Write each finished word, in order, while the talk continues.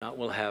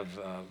we'll have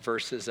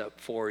verses up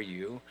for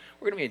you.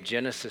 We're going to be in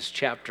Genesis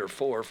chapter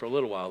 4 for a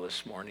little while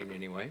this morning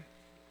anyway.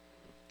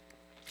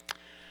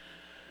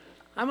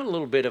 I'm a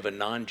little bit of a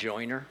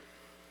non-joiner.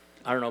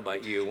 I don't know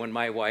about you. When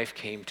my wife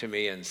came to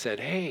me and said,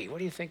 hey, what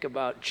do you think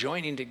about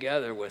joining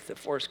together with the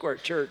Foursquare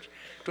Church,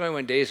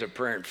 21 days of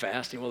prayer and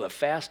fasting? Well, the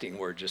fasting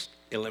word just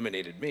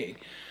eliminated me.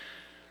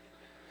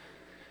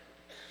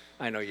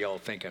 I know y'all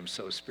think I'm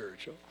so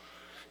spiritual.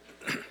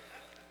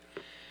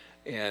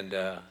 And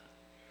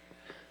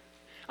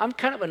I'm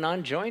kind of a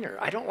non-joiner.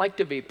 I don't like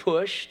to be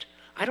pushed.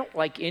 I don't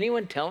like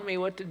anyone telling me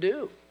what to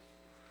do.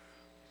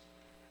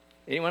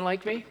 Anyone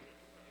like me?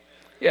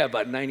 Yeah,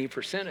 about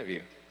 90% of you.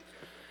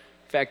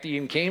 In fact, you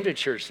even came to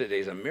church today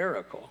is a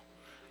miracle.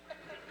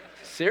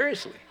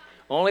 Seriously.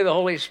 Only the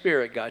Holy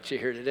Spirit got you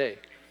here today.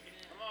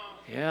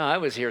 Yeah, I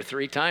was here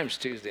 3 times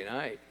Tuesday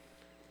night,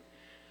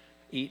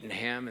 eating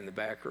ham in the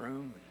back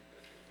room.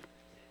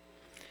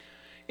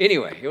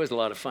 Anyway, it was a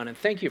lot of fun, and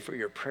thank you for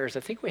your prayers. I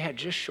think we had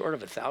just short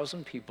of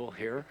 1,000 people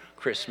here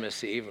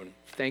Christmas Eve, and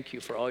thank you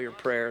for all your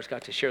prayers.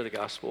 Got to share the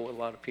gospel with a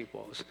lot of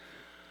people. It was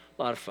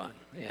a lot of fun,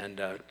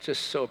 and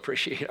just so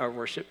appreciate our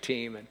worship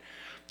team and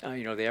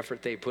the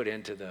effort they put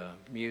into the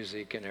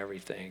music and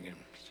everything, and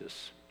it's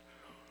just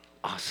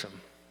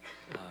awesome,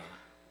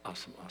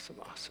 awesome.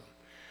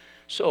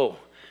 So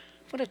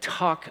I'm going to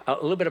talk a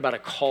little bit about a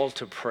call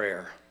to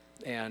prayer,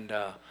 and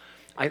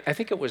I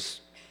think it was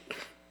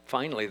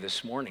finally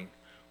this morning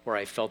where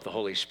I felt the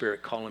Holy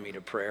Spirit calling me to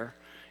prayer,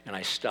 and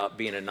I stopped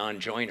being a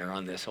non-joiner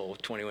on this whole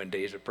 21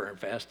 days of prayer and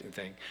fasting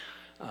thing.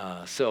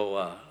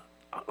 So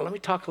let me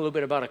talk a little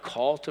bit about a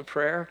call to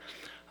prayer.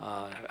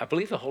 I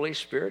believe the Holy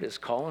Spirit is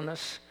calling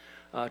us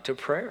to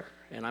prayer,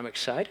 and I'm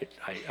excited.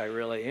 I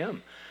really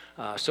am.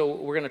 So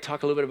we're going to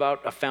talk a little bit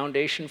about a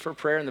foundation for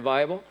prayer in the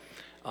Bible.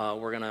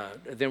 We're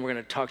going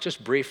to talk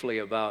just briefly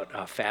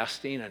about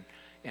fasting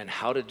and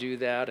how to do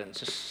that, and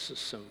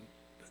just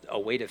a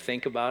way to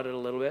think about it a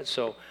little bit.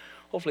 So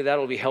hopefully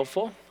that'll be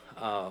helpful.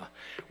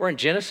 We're in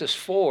Genesis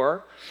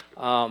 4.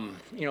 I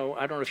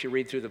don't know if you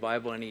read through the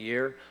Bible in a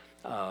year.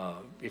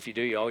 If you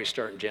do, you always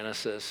start in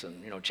Genesis.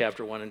 And,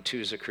 chapter 1 and 2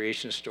 is the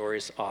creation story.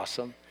 It's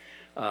awesome.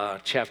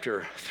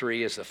 Chapter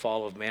 3 is the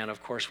fall of man,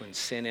 of course, when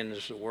sin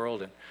enters the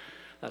world, and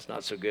that's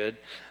not so good.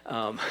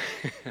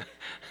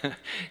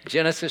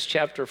 Genesis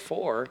chapter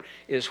 4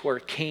 is where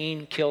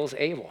Cain kills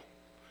Abel.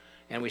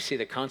 And we see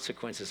the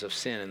consequences of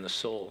sin in the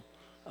soul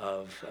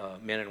of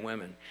men and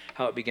women,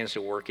 how it begins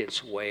to work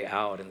its way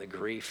out, and the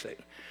grief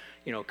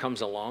that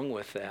comes along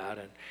with that.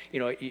 And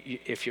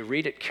if you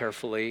read it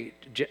carefully,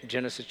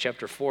 Genesis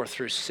chapter 4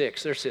 through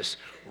 6, there's this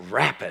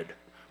rapid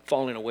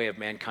falling away of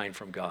mankind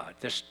from God.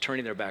 They're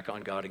turning their back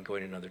on God and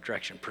going in another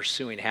direction,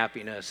 pursuing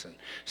happiness and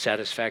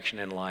satisfaction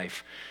in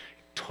life,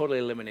 totally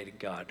eliminating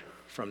God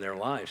from their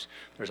lives.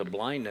 There's a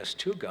blindness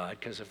to God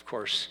because, of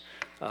course,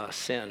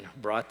 sin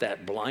brought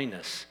that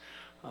blindness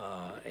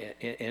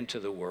into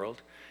the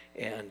world.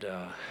 And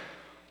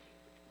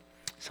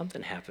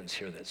something happens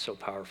here that's so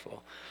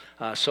powerful.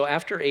 So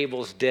after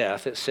Abel's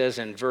death, it says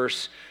in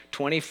verse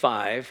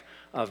 25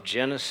 of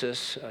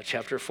Genesis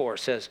chapter 4, it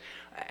says,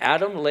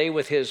 Adam lay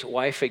with his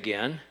wife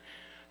again.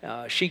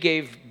 She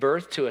gave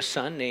birth to a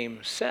son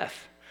named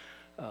Seth,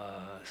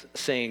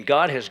 saying,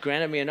 God has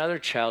granted me another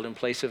child in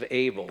place of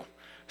Abel,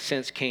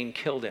 since Cain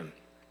killed him.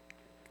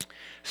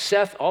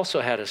 Seth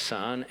also had a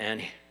son,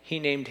 and he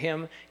named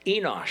him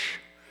Enosh.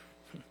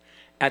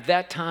 At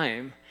that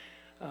time,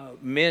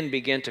 men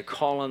began to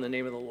call on the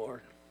name of the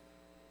Lord.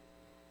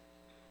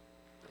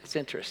 It's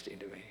interesting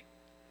to me.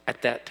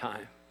 At that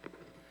time.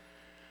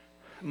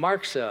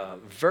 Marks a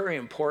very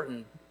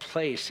important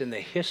place in the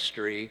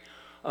history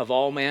of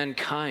all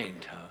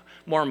mankind.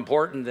 More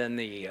important than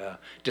the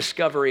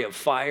discovery of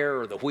fire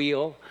or the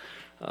wheel,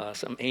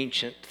 some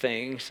ancient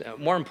things.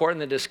 More important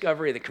than the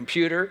discovery of the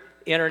computer,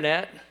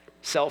 internet,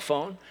 cell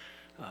phone.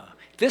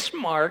 This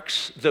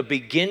marks the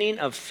beginning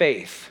of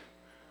faith.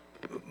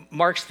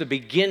 Marks the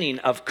beginning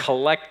of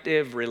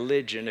collective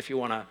religion, if you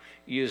want to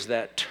use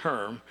that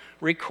term,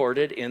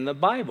 recorded in the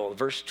Bible.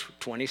 Verse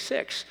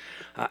 26.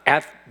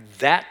 At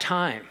that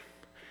time,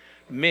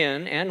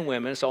 men and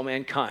women, it's all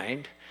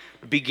mankind,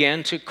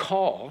 began to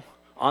call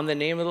on the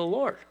name of the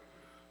Lord.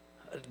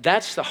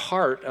 That's the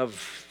heart of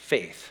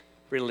faith,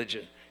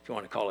 religion, if you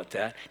want to call it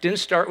that. Didn't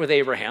start with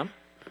Abraham,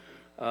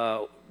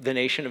 the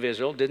nation of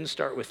Israel. Didn't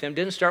start with him.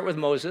 Didn't start with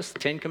Moses, the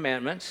 10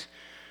 Commandments.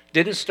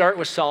 Didn't start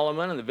with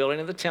Solomon and the building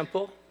of the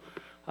temple.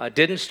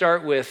 Didn't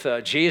start with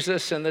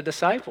Jesus and the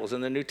disciples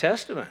in the New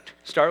Testament.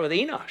 Start with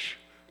Enosh,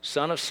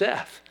 son of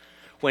Seth.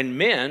 When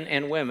men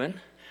and women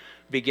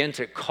begin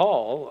to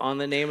call on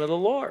the name of the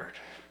Lord.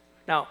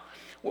 Now,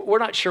 we're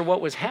not sure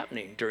what was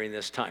happening during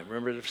this time.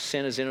 Remember, the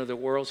sin has entered the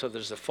world, so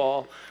there's a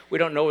fall. We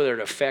don't know whether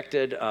it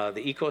affected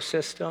the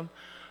ecosystem.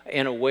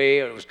 In a way,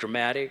 it was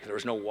dramatic. There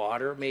was no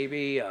water,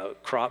 maybe,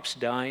 crops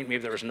dying.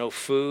 Maybe there was no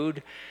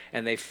food,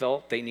 and they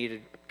felt they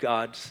needed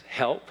God's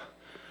help.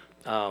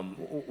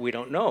 We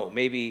don't know.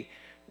 Maybe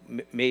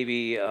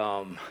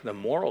the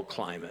moral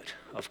climate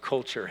of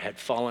culture had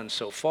fallen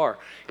so far.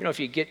 If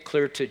you get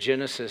clear to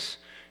Genesis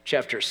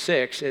chapter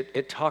 6,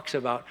 it talks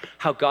about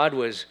how God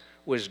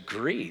was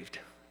grieved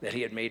that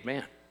he had made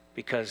man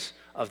because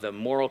of the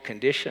moral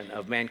condition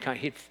of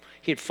mankind.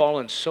 He'd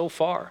fallen so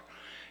far.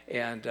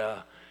 And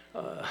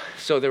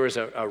so there was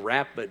a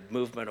rapid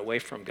movement away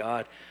from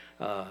God.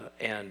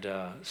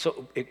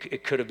 So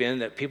it could have been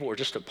that people were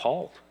just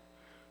appalled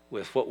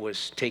with what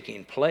was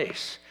taking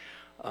place.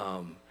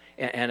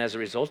 And as a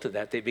result of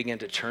that, they began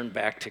to turn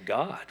back to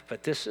God.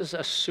 But this is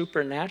a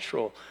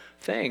supernatural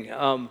thing.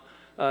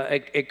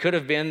 It could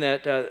have been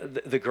that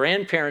the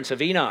grandparents of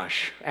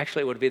Enosh,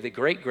 actually it would be the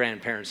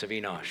great-grandparents of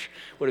Enosh,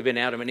 would have been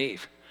Adam and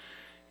Eve.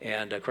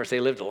 And of course, they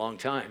lived a long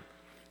time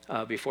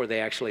before they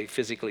actually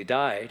physically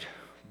died.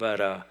 But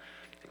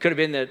it could have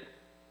been that,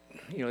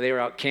 they were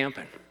out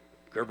camping,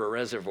 Gerber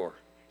Reservoir,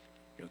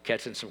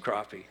 catching some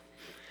crappie.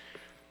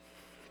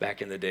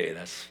 Back in the day,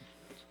 that's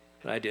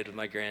what I did with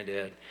my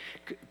granddad.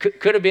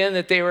 Could have been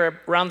that they were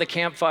around the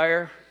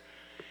campfire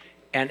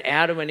and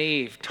Adam and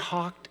Eve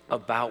talked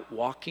about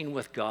walking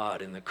with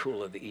God in the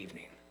cool of the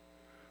evening.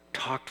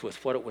 Talked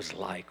with what it was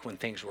like when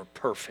things were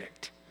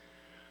perfect.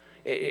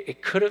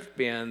 It could have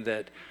been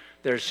that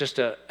there's just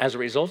as a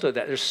result of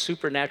that, there's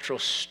supernatural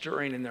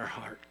stirring in their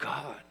heart.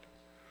 God,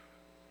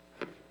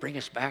 bring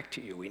us back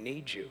to you. We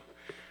need you.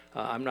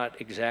 I'm not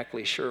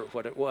exactly sure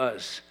what it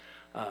was.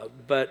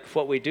 But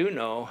what we do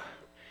know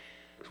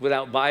is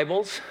without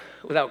Bibles,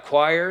 without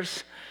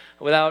choirs,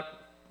 without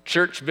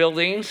church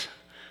buildings,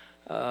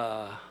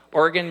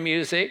 organ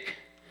music,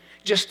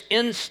 just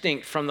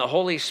instinct from the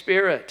Holy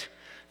Spirit,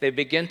 they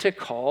begin to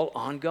call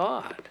on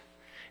God.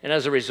 And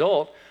as a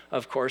result,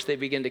 of course, they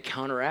begin to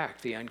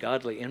counteract the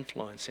ungodly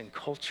influence in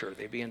culture.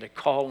 They begin to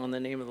call on the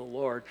name of the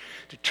Lord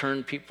to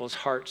turn people's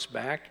hearts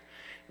back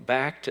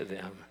to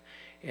them.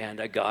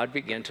 And God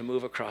began to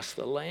move across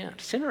the land.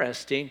 It's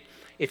interesting.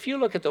 If you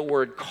look at the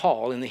word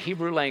call in the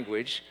Hebrew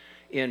language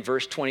in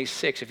verse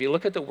 26, if you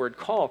look at the word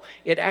call,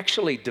 it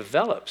actually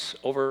develops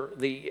over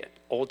the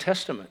Old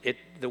Testament.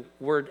 The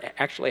word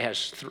actually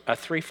has a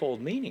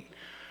threefold meaning.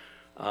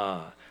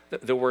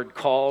 The word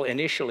call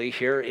initially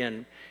here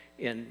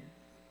in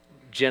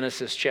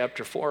Genesis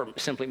chapter 4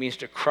 simply means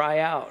to cry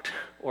out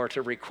or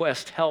to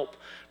request help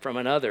from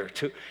another.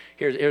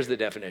 Here's the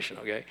definition,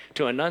 okay?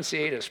 To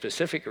enunciate a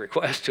specific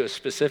request to a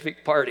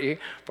specific party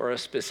for a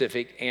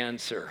specific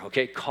answer,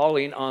 okay?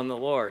 Calling on the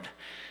Lord.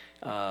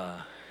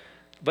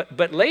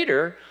 But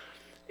later,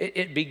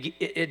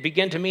 it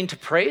began to mean to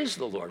praise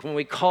the Lord. When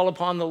we call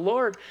upon the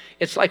Lord,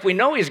 it's like we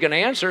know he's going to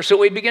answer, so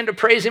we begin to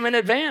praise him in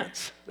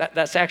advance.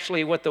 That's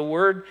actually what the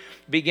word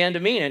began to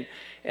mean.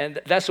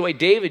 And that's the way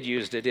David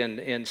used it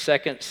in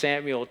 2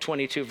 Samuel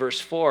 22, verse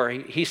 4.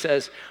 He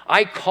says,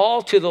 I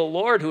call to the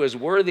Lord who is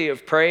worthy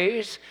of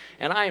praise,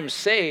 and I am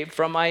saved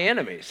from my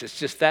enemies. It's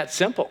just that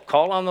simple.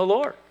 Call on the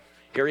Lord.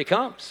 Here he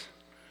comes.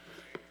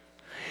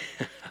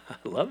 I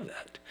love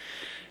that.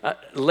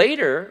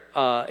 Later,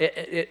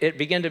 it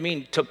began to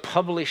mean to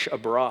publish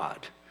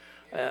abroad.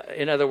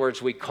 In other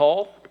words, we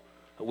call,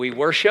 we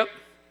worship,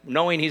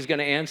 knowing he's going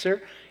to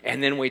answer,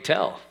 and then we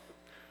tell.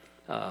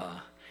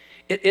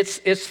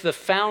 It's the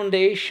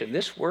foundation.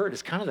 This word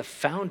is kind of the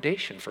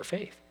foundation for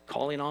faith,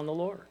 calling on the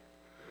Lord.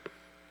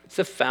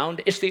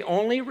 It's the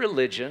only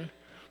religion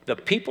the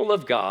people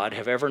of God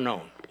have ever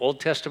known, Old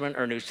Testament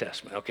or New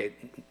Testament. Okay,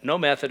 no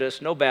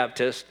Methodist, no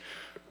Baptist,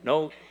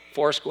 no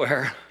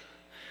Foursquare.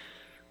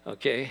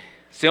 Okay,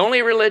 it's the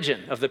only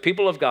religion of the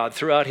people of God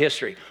throughout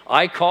history.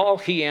 I call,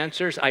 he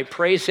answers, I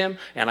praise him,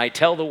 and I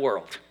tell the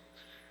world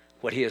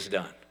what he has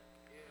done.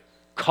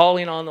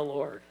 Calling on the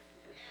Lord.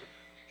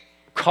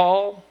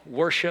 Call,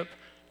 worship,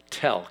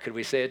 tell. Could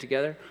we say it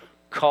together?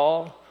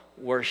 Call,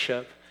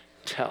 worship,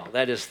 tell.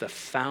 That is the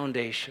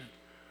foundation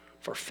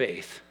for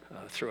faith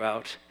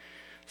throughout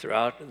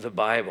the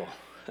Bible.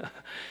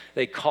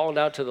 They called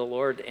out to the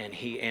Lord and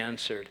he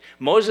answered.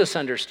 Moses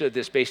understood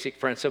this basic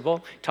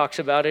principle. Talks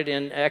about it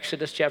in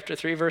Exodus chapter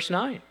 3, verse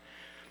 9.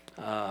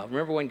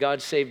 Remember when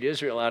God saved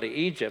Israel out of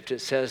Egypt, it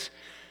says,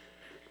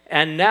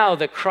 and now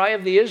the cry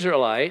of the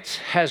Israelites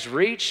has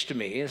reached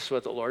me, this is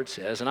what the Lord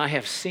says, and I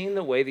have seen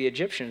the way the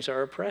Egyptians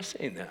are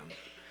oppressing them.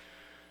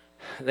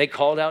 They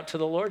called out to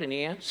the Lord and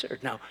he answered.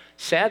 Now,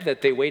 sad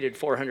that they waited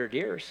 400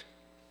 years,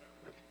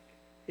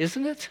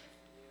 isn't it?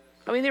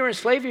 I mean, they were in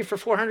slavery for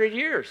 400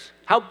 years.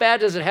 How bad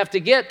does it have to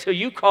get till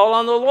you call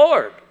on the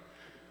Lord?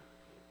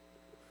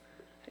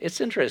 It's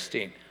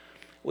interesting.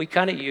 We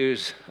kind of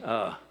use,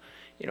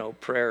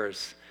 prayer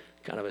as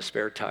kind of a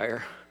spare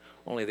tire.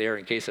 Only there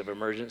in case of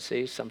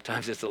emergency.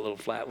 Sometimes it's a little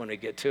flat when we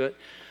get to it.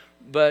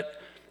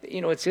 But,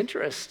 it's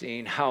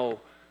interesting how,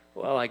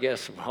 I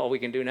guess all we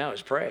can do now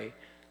is pray.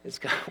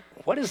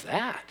 What is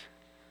that?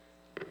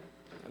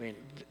 I mean,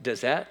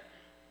 does that?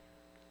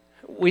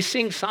 We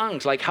sing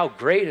songs like, how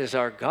great is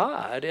our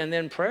God, and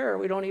then prayer,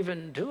 we don't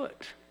even do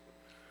it.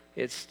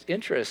 It's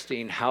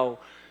interesting how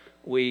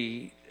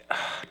we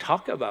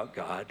talk about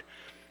God.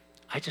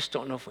 I just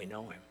don't know if we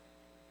know him.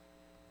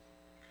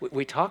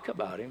 We talk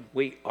about him.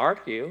 We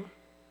argue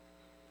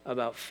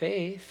about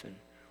faith and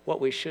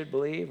what we should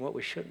believe, what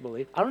we shouldn't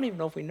believe. I don't even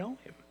know if we know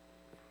him.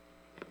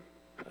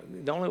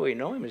 The only way you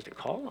know him is to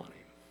call on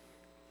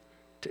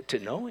him, to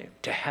know him,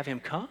 to have him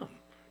come,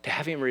 to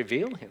have him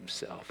reveal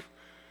himself,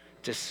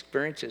 to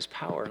experience his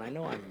power. And I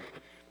know I'm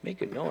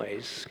making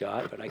noise,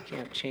 Scott, but I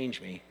can't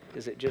change me.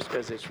 Is it just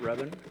because it's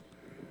rubbing?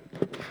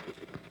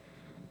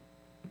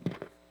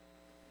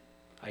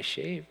 I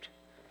shaved.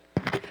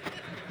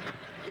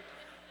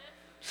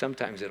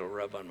 Sometimes it'll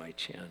rub on my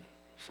chin.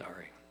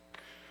 Sorry.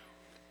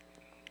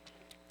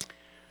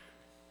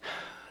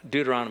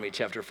 Deuteronomy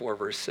chapter 4,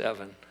 verse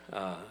 7.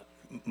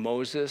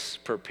 Moses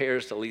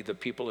prepares to lead the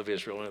people of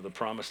Israel into the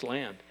promised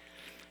land.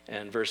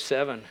 And verse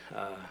 7,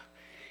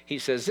 he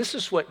says, this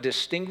is what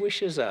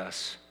distinguishes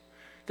us.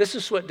 This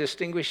is what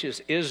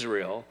distinguishes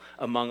Israel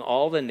among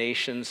all the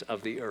nations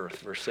of the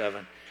earth. Verse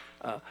 7.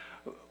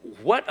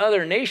 What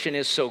other nation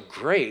is so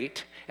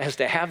great as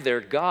to have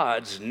their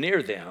gods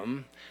near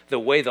them the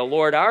way the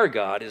Lord our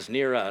God is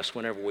near us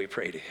whenever we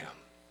pray to him?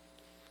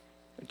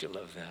 Don't you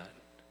love that?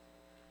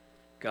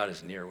 God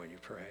is near when you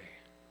pray.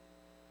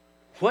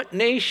 What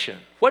nation,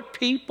 what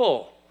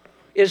people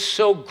is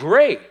so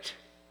great?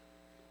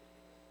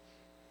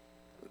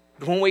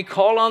 When we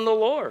call on the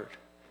Lord,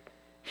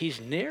 he's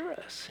near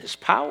us. His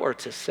power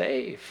to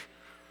save.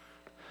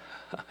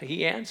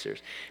 He answers.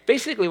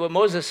 Basically what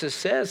Moses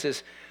says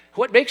is,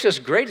 what makes us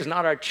great is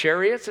not our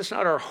chariots, it's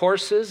not our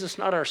horses, it's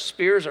not our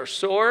spears, our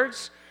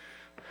swords.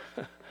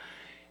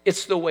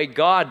 It's the way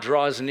God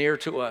draws near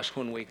to us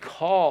when we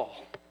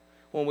call,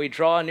 when we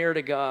draw near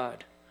to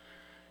God.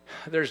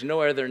 There's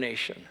no other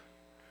nation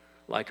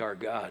like our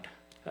God.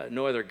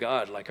 No other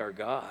God like our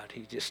God.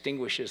 He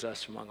distinguishes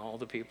us among all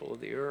the people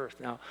of the earth.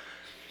 Now,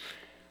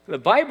 the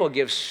Bible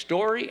gives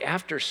story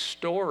after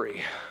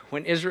story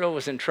when Israel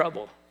was in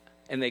trouble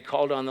and they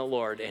called on the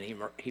Lord, and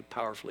he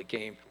powerfully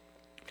came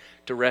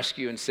to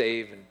rescue and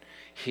save and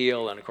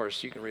heal. And of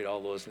course, you can read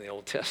all those in the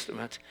Old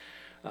Testament.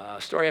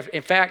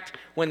 In fact,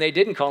 when they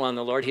didn't call on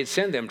the Lord, he'd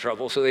send them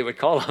trouble so they would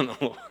call on the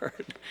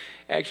Lord.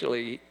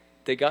 Actually,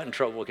 they got in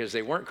trouble because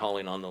they weren't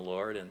calling on the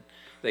Lord, and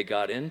they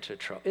got into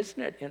trouble.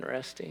 Isn't it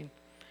interesting?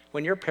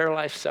 When your prayer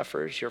life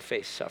suffers, your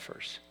faith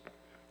suffers.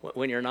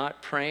 When you're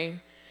not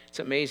praying, it's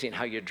amazing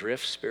how you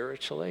drift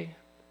spiritually.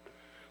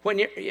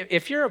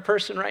 If you're a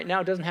person right now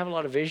who doesn't have a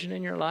lot of vision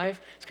in your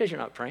life, it's because you're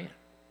not praying.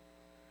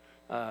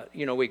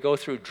 We go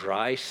through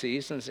dry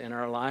seasons in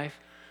our life,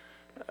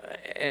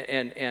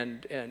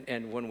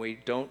 and when we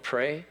don't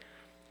pray,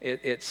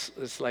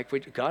 it's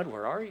like, God,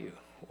 where are you?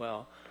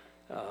 Well,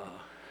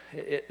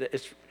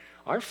 it's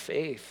our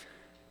faith.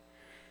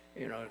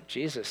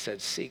 Jesus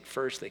said, seek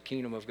first the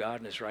kingdom of God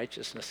and his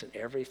righteousness, and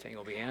everything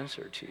will be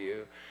answered to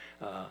you.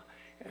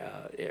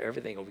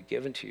 Everything will be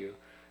given to you.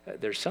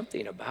 There's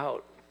something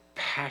about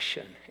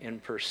passion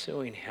in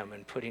pursuing him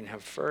and putting him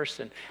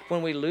first. And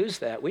when we lose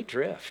that, we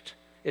drift.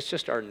 It's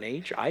just our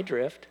nature. I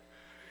drift.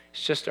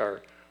 It's just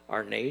our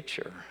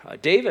nature.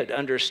 David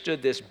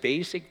understood this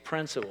basic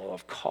principle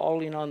of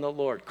calling on the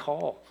Lord.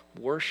 Call,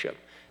 worship,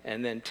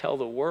 and then tell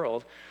the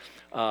world.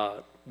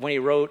 When he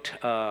wrote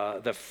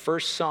the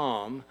first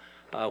psalm,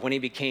 when he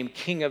became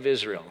king of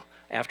Israel,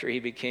 after he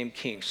became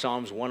king,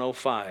 Psalms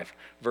 105,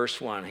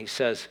 verse 1, he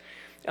says,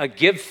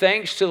 give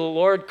thanks to the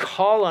Lord,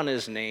 call on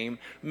his name,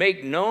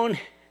 make known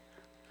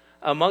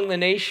among the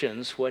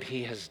nations what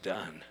he has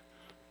done.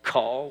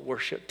 Call,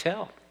 worship,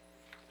 tell.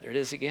 There it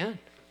is again.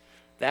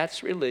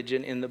 That's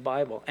religion in the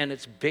Bible, and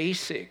it's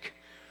basic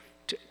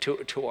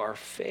to our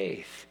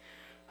faith.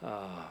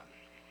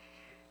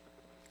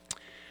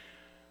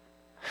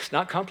 It's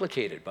not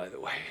complicated, by the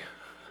way.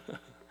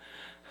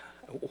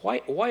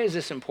 Why is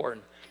this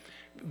important?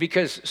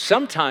 Because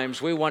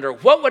sometimes we wonder,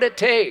 what would it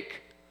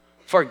take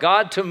for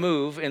God to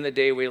move in the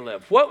day we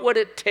live? What would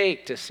it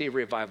take to see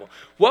revival?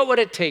 What would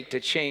it take to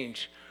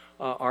change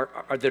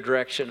the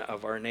direction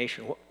of our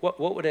nation? What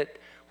would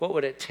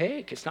it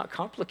take? It's not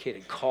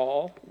complicated.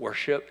 Call,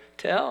 worship,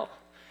 tell.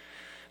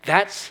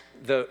 That's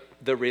the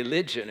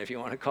religion, if you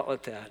want to call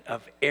it that,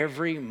 of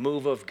every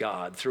move of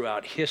God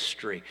throughout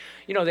history.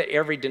 You know that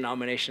every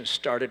denomination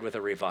started with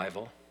a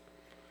revival?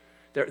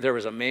 There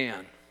was a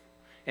man,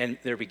 and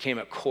there became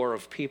a core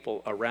of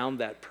people around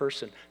that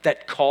person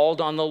that called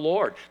on the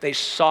Lord. They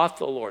sought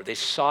the Lord. They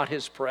sought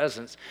his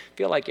presence. I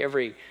feel like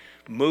every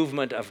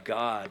movement of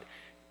God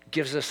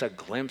gives us a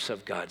glimpse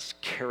of God's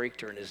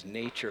character and his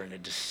nature in a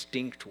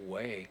distinct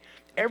way.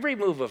 Every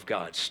move of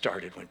God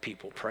started when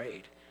people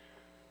prayed.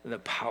 And the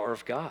power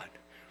of God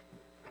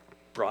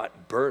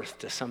brought birth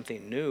to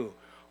something new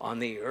on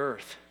the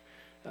earth.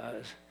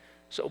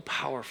 So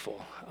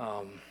powerful.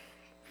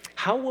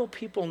 How will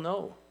people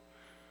know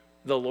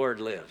the Lord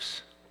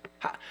lives?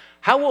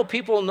 How will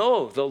people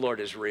know the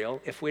Lord is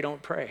real if we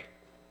don't pray?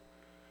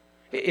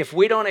 If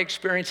we don't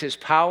experience his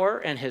power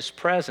and his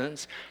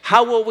presence,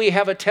 how will we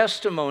have a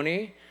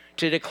testimony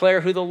to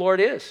declare who the Lord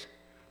is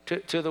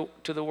to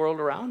the world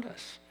around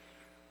us?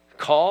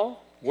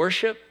 Call,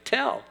 worship,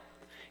 tell.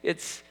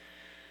 It's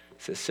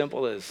as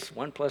simple as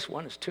 1 +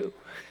 1 is 2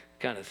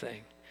 kind of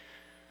thing.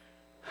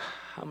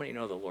 How many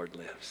know the Lord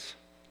lives?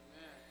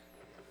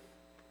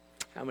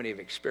 How many have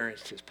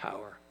experienced his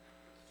power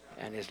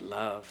and his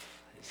love,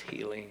 his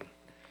healing?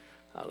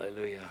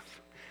 Hallelujah.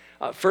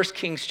 1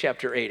 Kings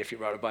chapter 8, if you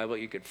brought a Bible,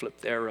 you could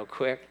flip there real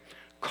quick.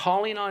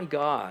 Calling on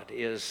God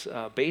is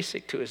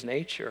basic to his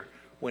nature.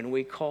 When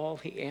we call,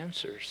 he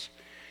answers.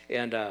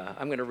 And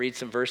I'm going to read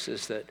some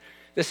verses that,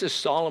 this is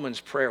Solomon's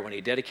prayer when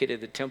he dedicated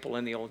the temple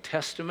in the Old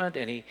Testament,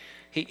 and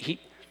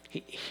he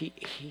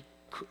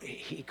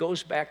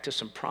goes back to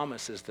some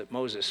promises that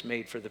Moses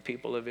made for the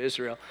people of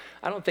Israel.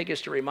 I don't think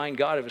it's to remind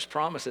God of his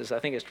promises. I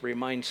think it's to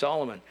remind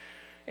Solomon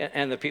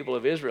and the people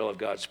of Israel of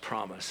God's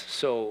promise.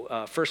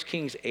 So 1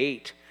 Kings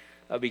 8,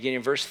 beginning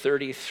in verse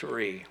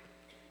 33,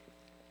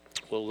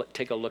 we'll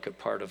take a look at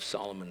part of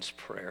Solomon's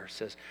prayer. It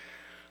says,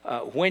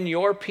 when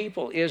your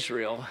people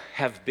Israel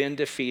have been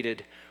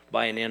defeated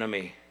by an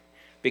enemy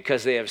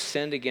because they have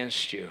sinned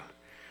against you,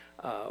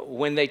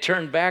 when they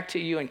turn back to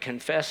you and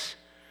confess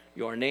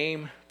your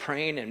name,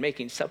 praying and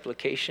making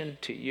supplication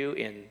to you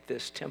in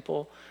this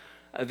temple,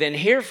 then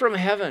hear from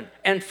heaven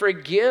and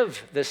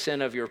forgive the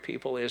sin of your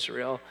people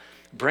Israel.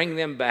 Bring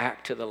them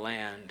back to the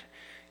land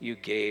you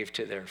gave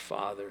to their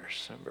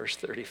fathers. Verse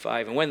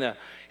 35, and when the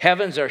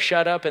heavens are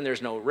shut up and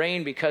there's no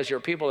rain because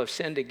your people have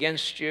sinned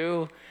against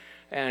you,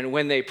 and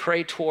when they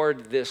pray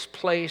toward this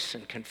place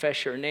and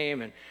confess your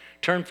name and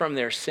turn from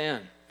their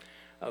sin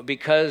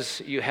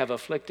because you have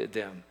afflicted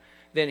them,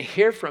 then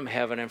hear from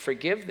heaven and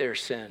forgive their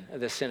sin,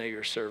 the sin of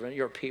your servant,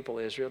 your people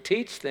Israel.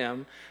 Teach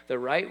them the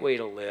right way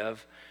to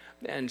live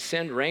and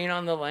send rain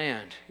on the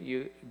land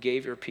you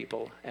gave your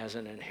people as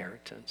an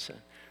inheritance. And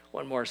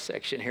one more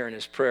section here in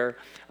his prayer.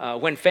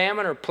 When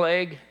famine or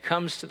plague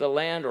comes to the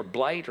land, or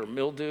blight or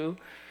mildew,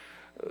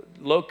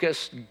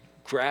 locusts,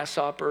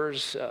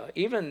 grasshoppers,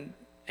 even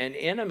an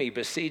enemy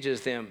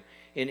besieges them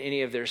in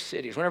any of their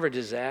cities, whenever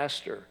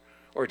disaster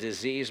or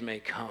disease may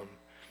come,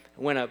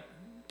 when a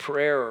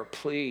prayer or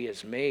plea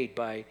is made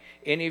by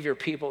any of your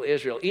people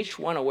Israel, each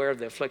one aware of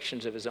the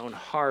afflictions of his own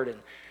heart and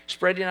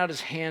spreading out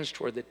his hands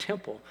toward the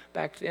temple.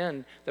 Back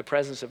then, the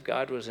presence of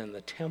God was in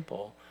the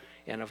temple.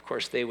 And of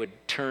course, they would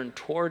turn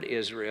toward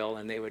Israel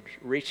and they would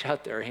reach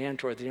out their hand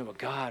toward the temple.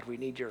 God, we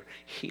need your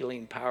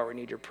healing power. We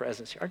need your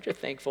presence. Aren't you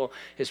thankful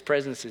his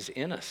presence is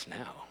in us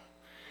now?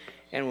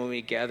 And when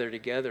we gather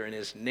together in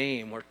his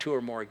name, where two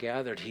or more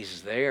gathered,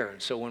 he's there.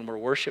 And so when we're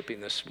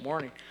worshiping this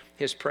morning,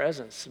 his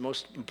presence, the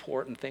most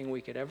important thing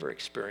we could ever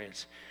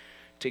experience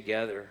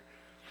together.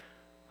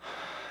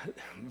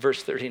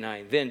 Verse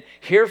 39, then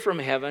hear from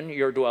heaven,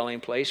 your dwelling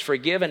place,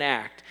 forgive and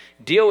act.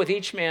 Deal with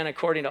each man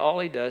according to all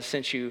he does,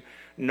 since you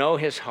know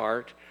his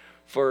heart,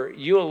 for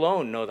you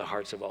alone know the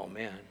hearts of all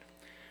men.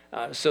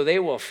 So they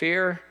will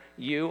fear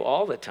you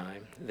all the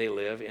time they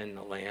live in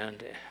the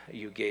land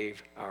you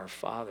gave our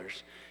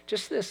fathers.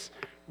 Just this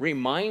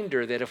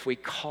reminder that if we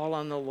call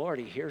on the Lord,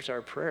 he hears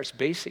our prayers.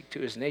 Basic to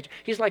his nature.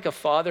 He's like a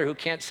father who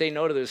can't say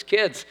no to his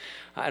kids.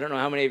 I don't know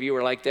how many of you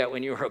were like that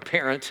when you were a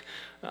parent.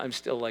 I'm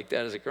still like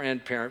that as a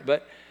grandparent,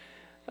 but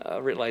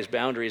realize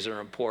boundaries are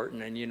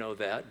important, and you know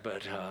that.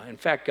 But in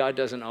fact, God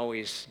doesn't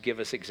always give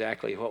us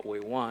exactly what we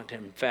want.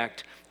 In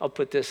fact, I'll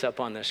put this up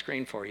on the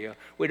screen for you.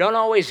 We don't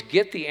always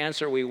get the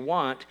answer we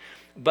want,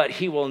 but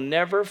he will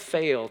never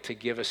fail to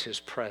give us his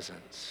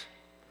presence.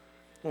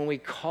 When we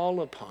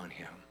call upon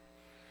him,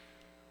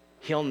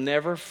 he'll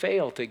never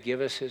fail to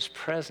give us his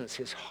presence.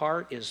 His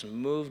heart is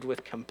moved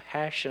with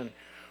compassion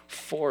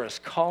for us.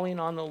 Calling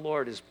on the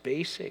Lord is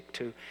basic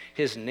to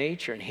his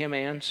nature and him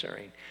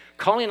answering.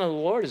 Calling on the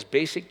Lord is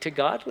basic to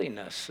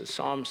godliness.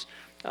 Psalms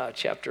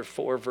chapter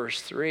 4,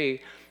 verse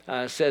 3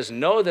 says,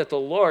 know that the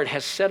Lord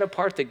has set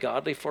apart the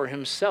godly for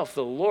himself.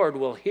 The Lord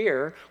will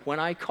hear when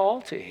I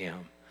call to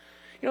him.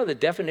 You know, the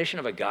definition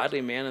of a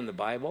godly man in the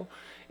Bible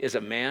is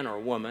a man or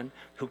woman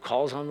who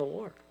calls on the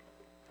Lord,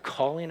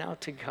 calling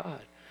out to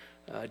God.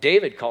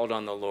 David called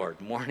on the Lord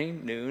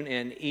morning, noon,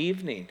 and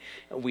evening.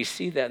 We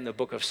see that in the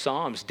book of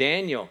Psalms.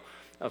 Daniel,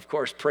 of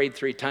course, prayed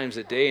 3 times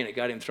a day, and it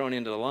got him thrown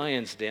into the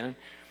lion's den,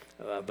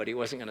 but he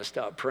wasn't going to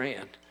stop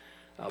praying.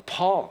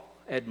 Paul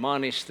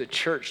admonished the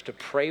church to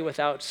pray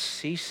without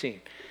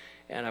ceasing.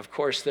 And of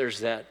course,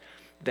 there's that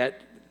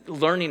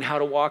learning how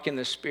to walk in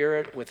the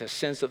Spirit with a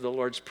sense of the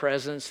Lord's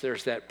presence.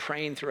 There's that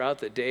praying throughout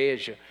the day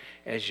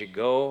as you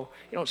go.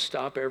 You don't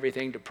stop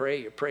everything to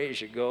pray. You pray as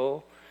you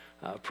go.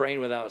 Praying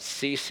without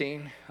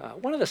ceasing.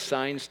 One of the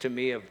signs to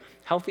me of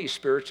healthy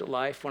spiritual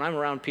life, when I'm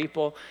around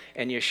people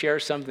and you share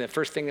something, the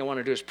first thing they want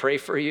to do is pray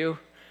for you.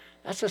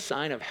 That's a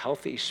sign of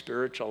healthy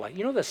spiritual life.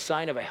 You know, the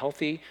sign of a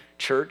healthy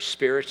church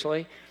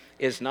spiritually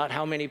is not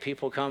how many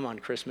people come on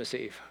Christmas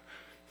Eve.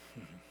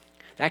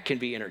 That can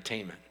be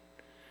entertainment.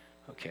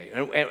 Okay,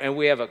 and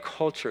we have a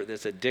culture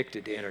that's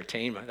addicted to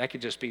entertainment. That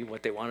could just be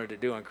what they wanted to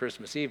do on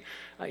Christmas Eve.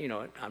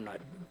 I'm not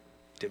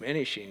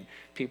diminishing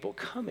people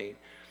coming,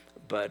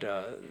 but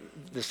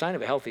the sign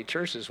of a healthy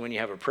church is when you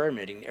have a prayer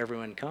meeting,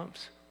 everyone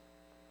comes.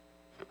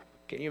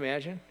 Can you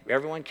imagine?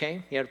 Everyone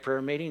came. You had a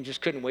prayer meeting,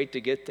 just couldn't wait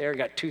to get there.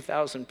 Got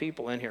 2,000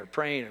 people in here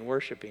praying and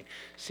worshiping,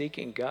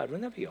 seeking God.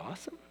 Wouldn't that be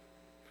awesome?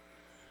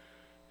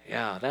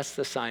 Yeah, that's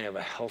the sign of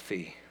a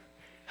healthy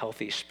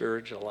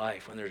spiritual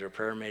life. When there's a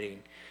prayer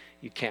meeting,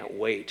 you can't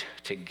wait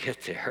to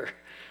get there.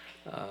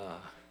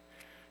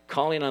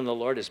 Calling on the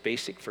Lord is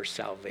basic for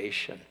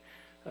salvation.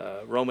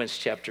 Romans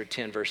chapter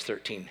 10, verse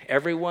 13.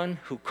 Everyone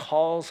who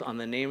calls on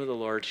the name of the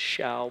Lord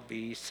shall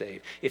be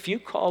saved. If you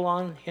call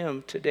on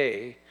him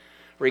today,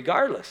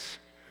 regardless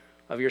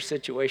of your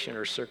situation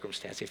or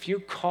circumstance, if you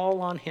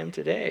call on him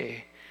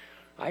today,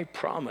 I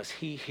promise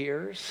he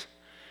hears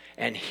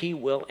and he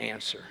will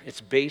answer.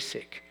 It's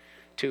basic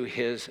to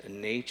his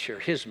nature.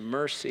 His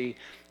mercy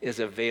is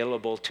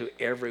available to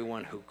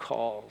everyone who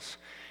calls.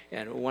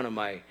 And one of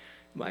my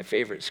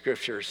favorite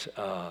scriptures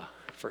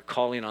for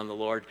calling on the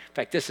Lord, in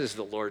fact, this is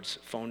the Lord's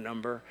phone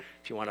number.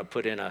 If you want to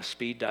put in a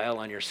speed dial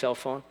on your cell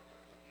phone,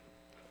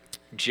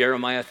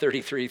 Jeremiah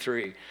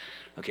 33:3.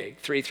 Okay,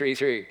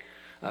 3:3.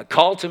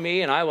 Call to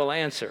me and I will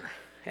answer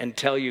and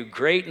tell you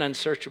great and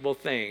unsearchable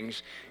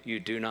things you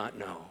do not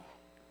know.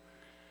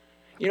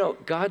 You know,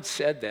 God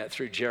said that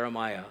through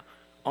Jeremiah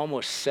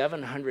almost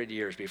 700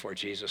 years before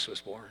Jesus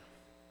was born,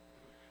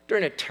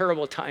 during a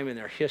terrible time in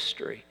their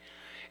history.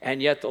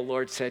 And yet the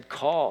Lord said,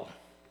 call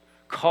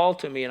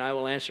to me and I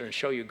will answer and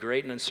show you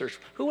great and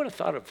unsearchable. Who would have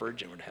thought a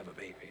virgin would have a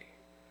baby?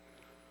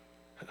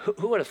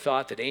 Who would have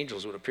thought that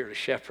angels would appear to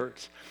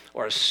shepherds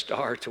or a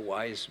star to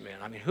wise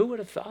men? I mean, who would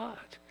have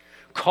thought?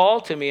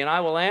 Call to me and I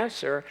will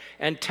answer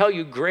and tell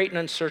you great and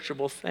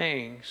unsearchable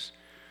things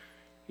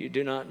you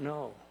do not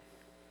know.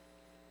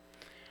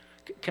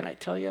 Can I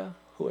tell you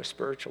who a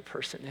spiritual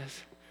person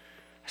is?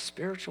 A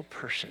spiritual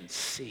person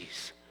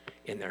sees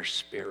in their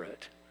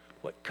spirit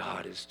what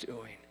God is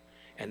doing,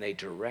 and they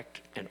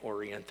direct and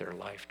orient their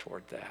life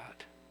toward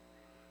that.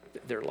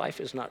 Their life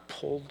is not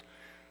pulled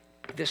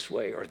this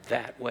way or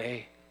that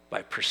way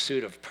by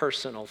pursuit of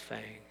personal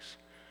things.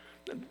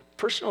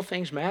 Personal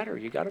things matter.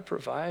 You got to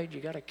provide,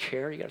 you got to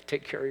care, you got to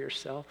take care of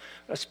yourself.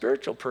 A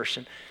spiritual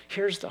person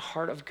hears the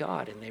heart of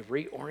God, and they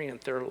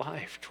reorient their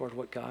life toward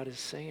what God is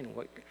saying,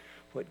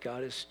 what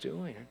God is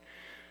doing.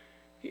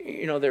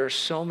 You know, there are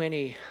so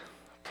many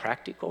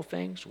practical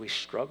things we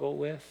struggle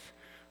with,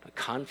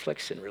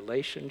 conflicts in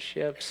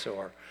relationships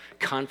or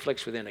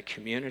conflicts within a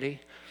community.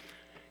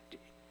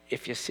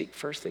 If you seek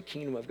first the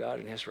kingdom of God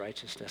and his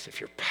righteousness, if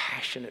you're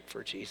passionate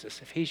for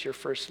Jesus, if he's your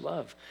first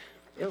love,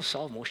 it'll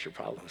solve most of your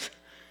problems.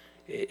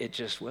 It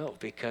just will,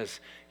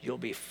 because you'll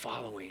be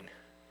following,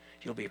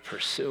 you'll be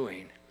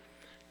pursuing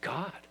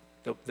God.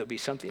 There'll be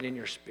something in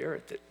your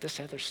spirit that this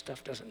other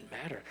stuff doesn't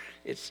matter.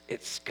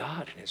 It's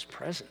God and his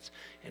presence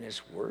and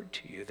his word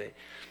to you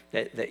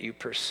that you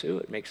pursue.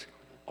 It makes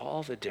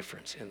all the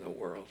difference in the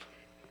world.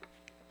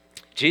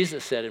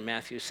 Jesus said in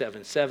Matthew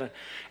 7:7,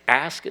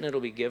 ask and it'll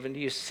be given to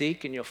you,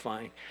 seek and you'll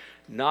find,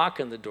 knock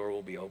and the door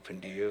will be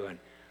opened to you. And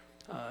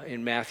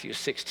in Matthew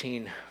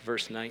 16,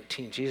 verse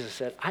 19, Jesus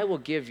said, I will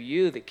give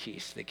you the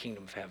keys to the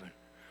kingdom of heaven.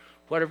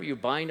 Whatever you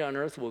bind on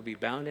earth will be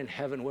bound in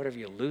heaven. Whatever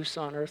you loose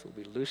on earth will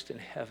be loosed in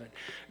heaven.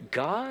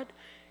 God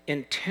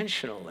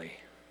intentionally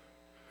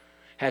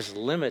has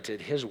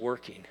limited his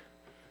working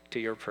to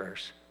your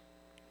prayers.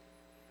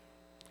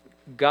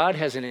 God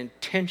has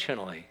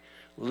intentionally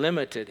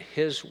limited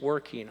his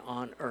working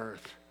on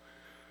earth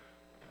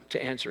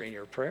to answering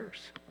your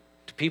prayers.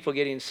 To people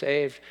getting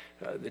saved,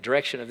 the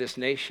direction of this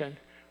nation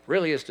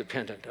really is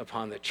dependent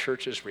upon the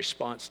church's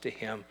response to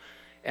him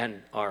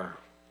and our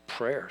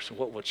prayers.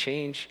 What will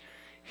change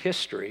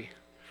history,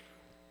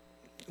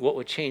 what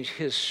would change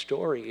his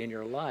story in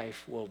your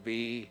life will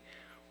be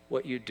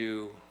what you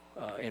do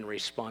in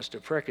response to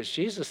prayer. Because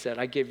Jesus said,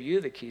 I give you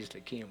the keys to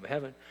the kingdom of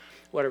heaven.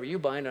 Whatever you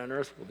bind on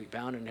earth will be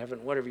bound in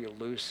heaven. Whatever you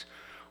loose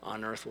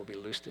on earth will be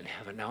loosed in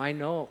heaven. Now I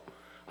know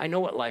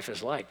what life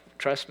is like.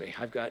 Trust me,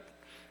 I've got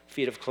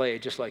feet of clay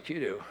just like you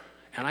do.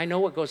 And I know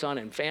what goes on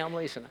in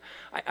families, and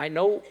I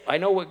know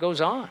what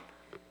goes on.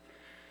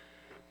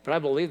 But I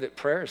believe that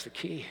prayer is the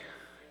key.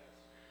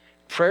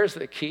 Prayer is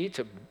the key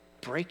to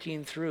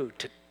breaking through,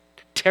 to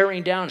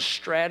tearing down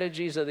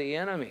strategies of the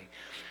enemy.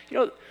 You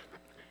know,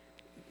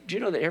 do you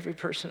know that every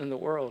person in the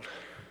world,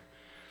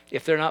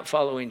 if they're not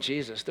following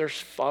Jesus, they're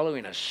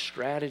following a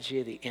strategy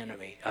of the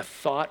enemy, a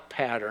thought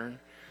pattern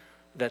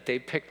that they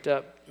picked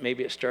up.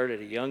 Maybe it started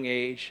at a young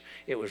age.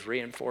 It was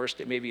reinforced,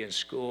 it may be in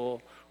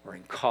school or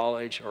in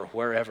college or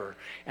wherever.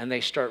 And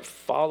they start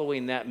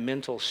following that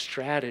mental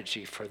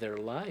strategy for their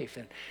life.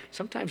 And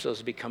sometimes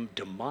those become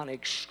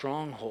demonic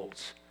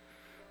strongholds.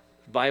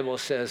 The Bible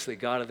says the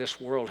God of this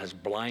world has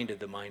blinded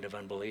the mind of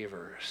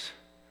unbelievers.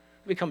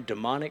 They become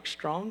demonic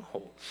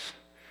strongholds.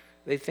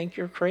 They think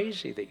you're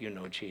crazy that you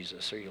know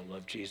Jesus or you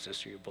love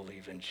Jesus or you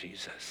believe in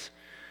Jesus.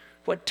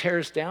 What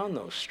tears down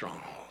those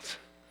strongholds?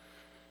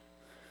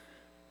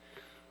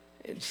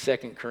 In 2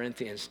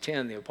 Corinthians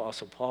 10, the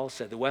Apostle Paul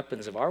said, the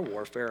weapons of our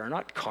warfare are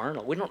not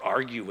carnal. We don't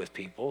argue with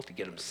people to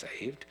get them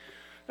saved.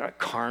 They're not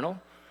carnal.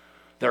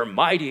 They're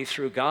mighty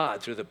through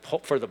God for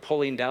the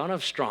pulling down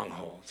of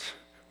strongholds.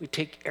 We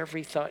take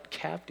every thought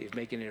captive,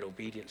 making it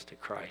obedience to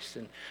Christ.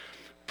 And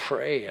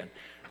pray and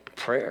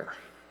prayer.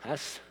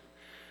 That's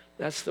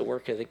the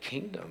work of the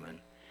kingdom.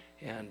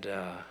 And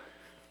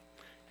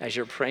as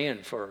you're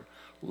praying for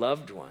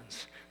loved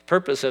ones, the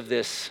purpose of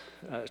this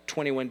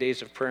 21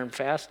 days of prayer and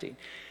fasting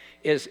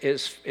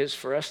is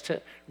for us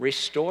to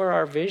restore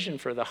our vision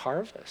for the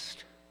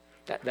harvest.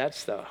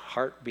 That's the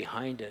heart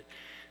behind it.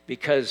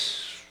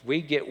 Because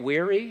we get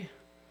weary,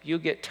 you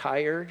get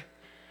tired,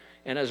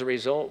 and as a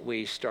result,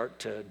 we start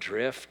to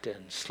drift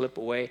and slip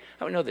away.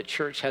 I know the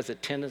church has a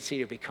tendency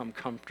to become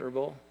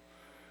comfortable.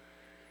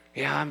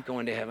 Yeah, I'm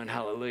going to heaven,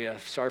 hallelujah.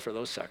 Sorry for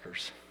those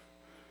suckers.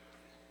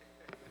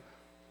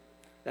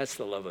 That's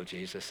the love of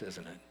Jesus,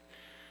 isn't it?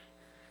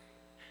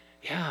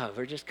 Yeah,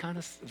 we're just kind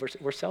of,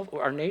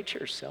 our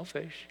nature is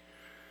selfish.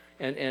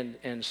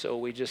 And so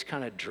we just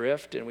kind of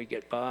drift and we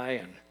get by,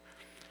 and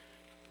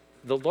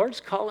the Lord's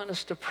calling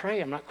us to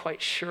pray. I'm not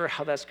quite sure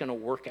how that's going to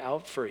work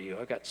out for you.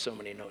 I've got so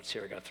many notes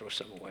here. I got to throw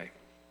some away.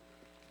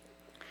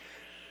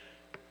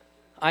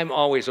 I'm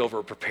always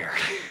over-prepared.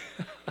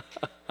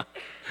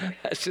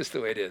 That's just the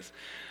way it is.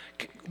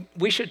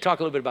 We should talk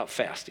a little bit about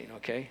fasting,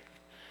 okay?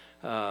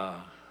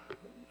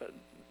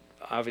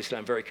 Obviously,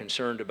 I'm very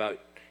concerned about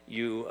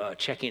you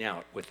checking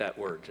out with that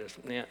word. Just,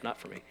 not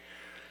for me.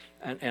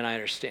 And I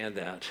understand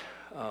that.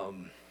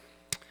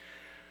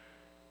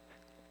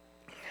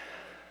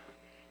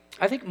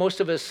 I think most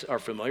of us are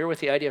familiar with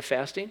the idea of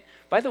fasting.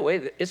 By the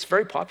way, it's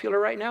very popular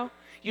right now.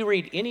 You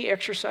read any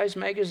exercise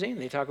magazine,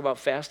 they talk about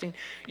fasting.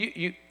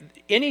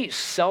 Any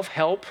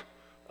self-help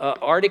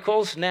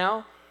articles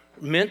now,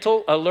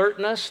 mental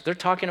alertness, they're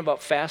talking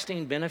about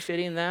fasting,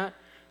 benefiting that.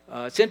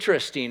 It's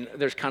interesting.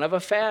 There's kind of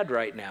a fad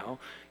right now.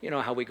 You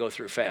know how we go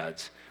through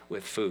fads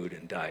with food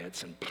and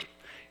diets. And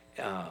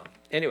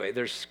anyway,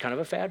 there's kind of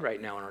a fad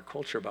right now in our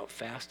culture about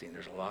fasting.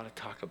 There's a lot of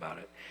talk about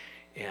it.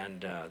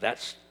 And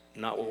that's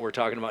not what we're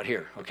talking about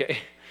here, okay?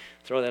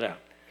 Throw that out.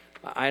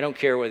 I don't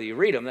care whether you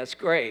read them, that's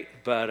great.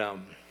 But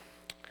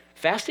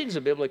fasting is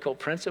a biblical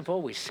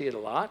principle. We see it a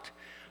lot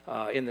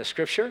in the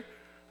scripture.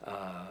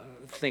 I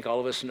think all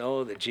of us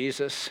know that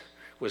Jesus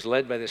was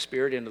led by the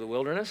Spirit into the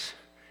wilderness.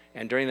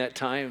 And during that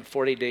time,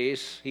 40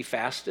 days, he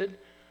fasted.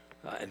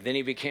 And then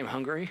he became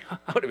hungry. I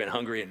would have been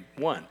hungry in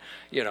one,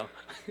 you know.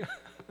 I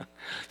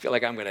feel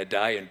like I'm going to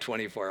die in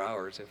 24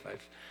 hours if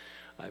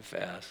I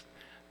fast.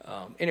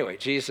 Anyway,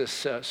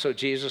 Jesus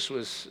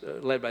was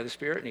led by the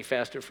Spirit, and he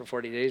fasted for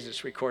 40 days.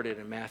 It's recorded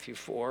in Matthew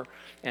 4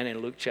 and in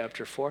Luke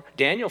chapter 4.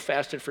 Daniel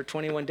fasted for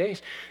 21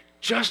 days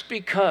just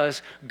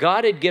because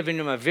God had given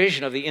him a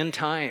vision of the end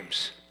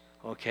times,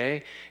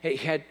 okay? He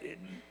had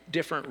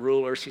different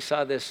rulers. He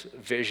saw this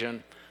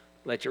vision.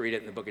 Let you read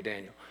it in the book of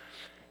Daniel.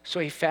 So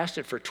he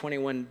fasted for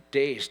 21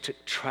 days to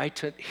try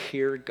to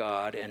hear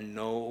God and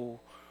know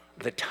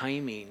the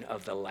timing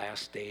of the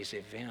last days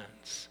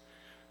events.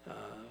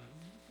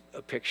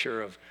 A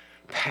picture of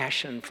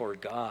passion for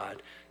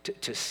God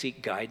to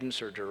seek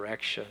guidance or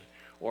direction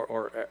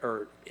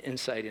or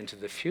insight into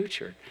the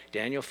future.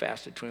 Daniel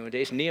fasted 21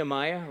 days.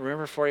 Nehemiah,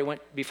 remember, before he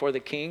went before the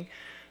king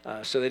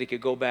so that he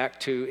could go back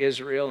to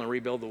Israel and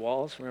rebuild the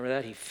walls? Remember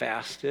that? He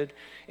fasted.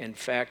 In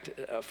fact,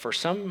 for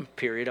some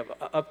period of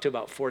up to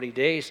about 40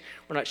 days,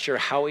 we're not sure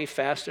how he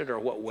fasted or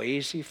what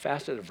ways he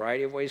fasted, a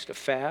variety of ways to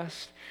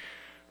fast.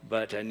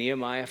 But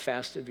Nehemiah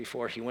fasted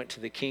before he went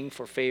to the king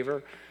for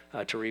favor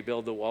to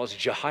rebuild the walls.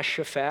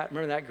 Jehoshaphat,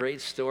 remember that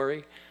great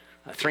story?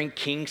 3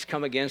 kings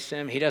come against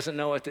him. He doesn't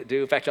know what to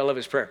do. In fact, I love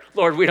his prayer.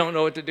 Lord, we don't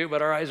know what to do,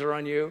 but our eyes are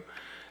on you.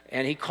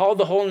 And he called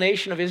the whole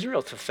nation of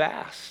Israel to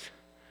fast.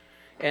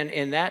 And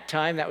in that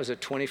time, that was a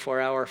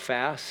 24-hour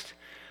fast.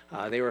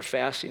 They were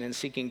fasting and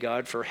seeking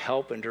God for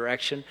help and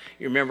direction.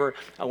 You remember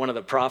one of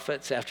the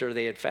prophets, after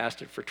they had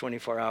fasted for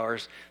 24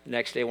 hours, the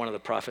next day one of the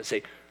prophets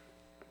said,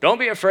 "Don't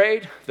be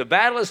afraid. The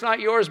battle is not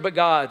yours, but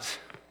God's."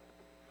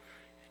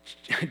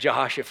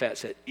 Jehoshaphat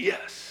said,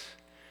 "Yes,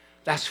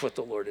 that's what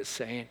the Lord is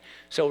saying."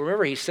 So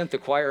remember, he sent the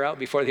choir out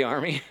before the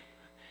army,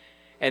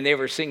 and they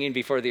were singing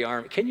before the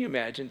army. Can you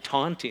imagine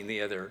taunting the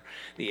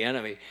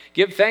enemy?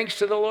 Give thanks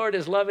to the Lord,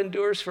 his love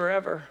endures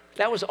forever.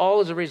 That was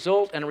all as a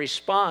result and a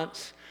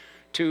response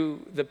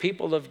to the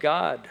people of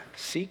God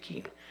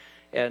seeking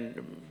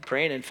and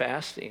praying and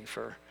fasting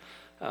for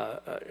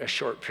a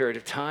short period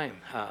of time.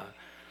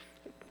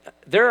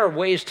 There are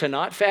ways to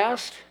not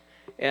fast.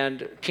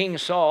 And King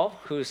Saul,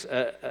 who's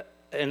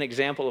an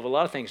example of a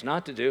lot of things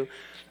not to do,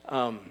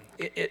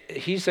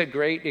 he's a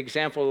great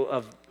example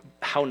of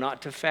how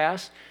not to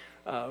fast.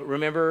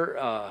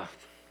 Remember,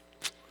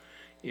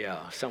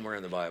 somewhere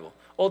in the Bible,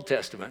 Old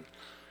Testament,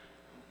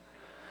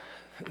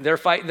 they're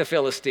fighting the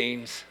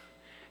Philistines,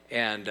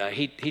 and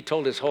he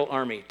told his whole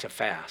army to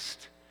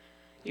fast.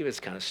 He was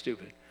kind of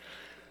stupid.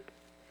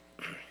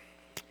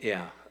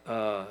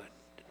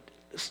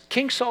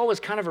 King Saul was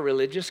kind of a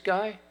religious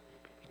guy.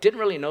 Didn't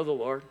really know the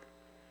Lord.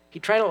 He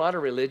tried a lot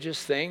of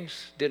religious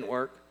things, didn't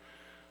work,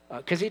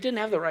 because he didn't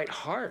have the right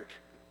heart.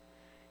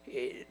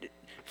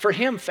 For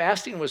him,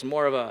 fasting was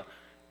more of a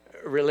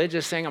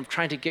religious thing. I'm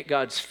trying to get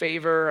God's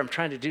favor. I'm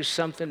trying to do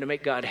something to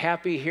make God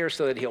happy here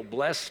so that he'll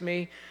bless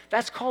me.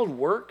 That's called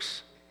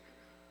works.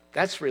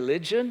 That's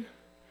religion,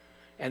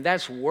 and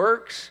that's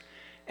works.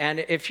 And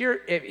if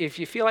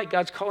you feel like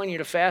God's calling you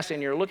to fast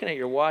and you're looking at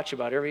your watch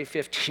about every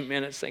 15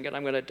 minutes thinking,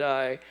 I'm going to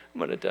die,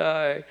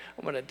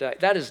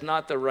 that is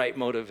not the right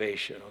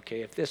motivation, okay?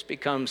 If this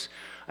becomes,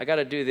 I got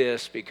to do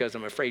this because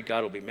I'm afraid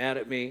God will be mad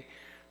at me,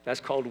 That's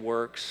called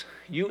works.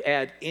 You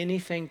add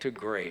anything to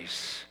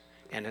grace,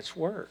 and it's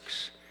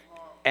works.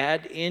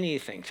 Add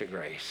anything to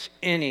grace,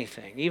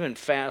 anything, even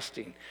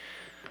fasting.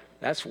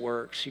 That's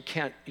works. You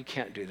can't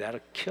do that.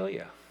 It'll kill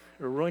you.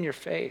 It'll ruin your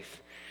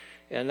faith.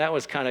 And that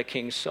was kind of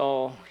King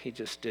Saul. He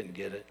just didn't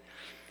get it.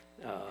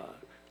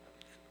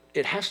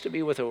 It has to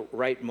be with a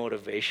right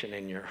motivation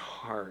in your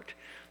heart.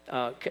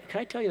 Can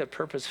I tell you the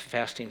purpose of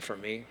fasting for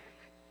me?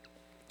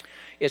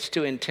 It's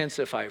to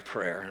intensify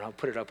prayer, and I'll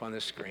put it up on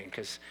the screen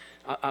because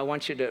I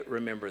want you to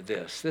remember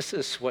this. This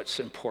is what's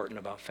important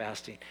about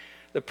fasting.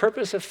 The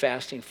purpose of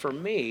fasting for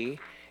me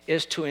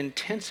is to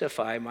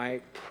intensify my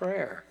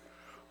prayer.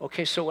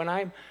 Okay, so when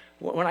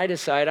I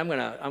decide I'm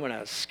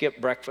gonna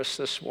skip breakfast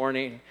this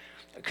morning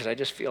because I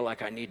just feel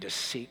like I need to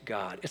seek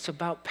God. It's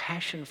about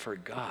passion for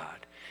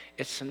God.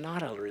 It's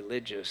not a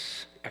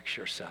religious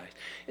exercise.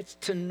 It's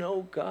to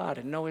know God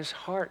and know his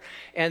heart.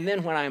 And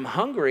then when I'm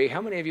hungry, how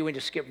many of you, when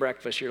you skip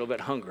breakfast, you're a little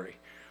bit hungry?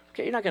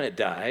 Okay, you're not going to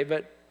die,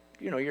 but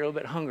you're a little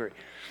bit hungry.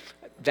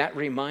 That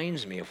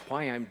reminds me of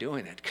why I'm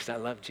doing it, because I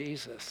love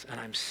Jesus and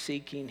I'm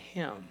seeking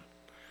him.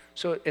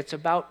 So it's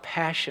about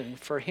passion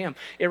for him.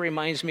 It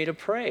reminds me to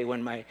pray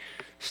when my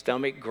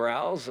stomach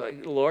growls.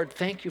 Lord,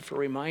 thank you for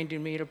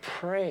reminding me to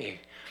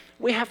pray.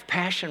 We have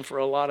passion for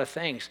a lot of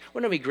things.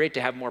 Wouldn't it be great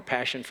to have more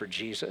passion for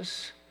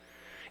Jesus?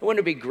 Wouldn't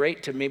it be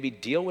great to maybe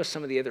deal with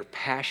some of the other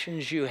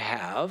passions you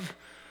have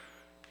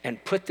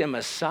and put them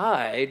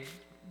aside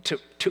to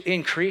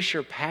increase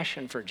your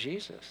passion for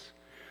Jesus?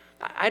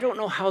 I don't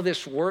know how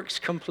this works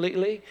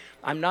completely.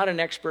 I'm not an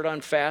expert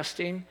on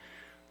fasting.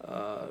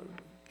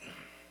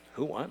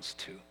 Who wants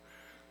to?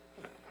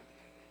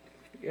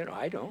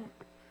 I don't.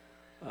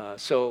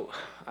 So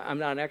I'm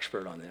not an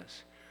expert on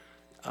this.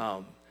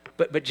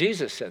 But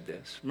Jesus said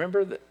this.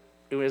 Remember that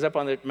he was up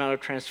on the Mount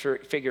of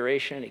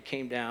Transfiguration. He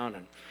came down,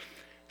 and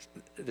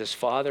this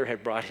father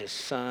had brought his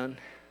son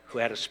who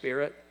had a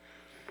spirit.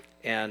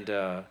 And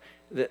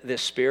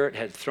this spirit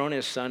had thrown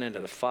his son into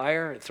the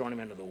fire, had thrown him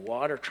into the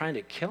water, trying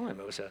to kill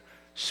him. It was a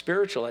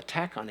spiritual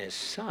attack on his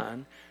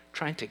son,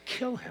 trying to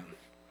kill him.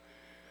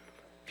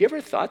 Have you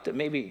ever thought that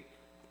maybe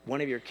one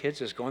of your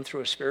kids is going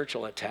through a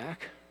spiritual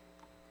attack?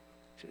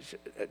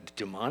 A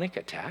demonic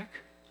attack?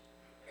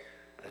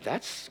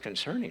 That's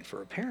concerning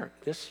for a parent.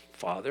 This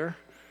father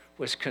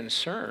was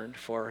concerned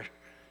for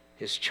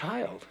his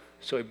child.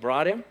 So he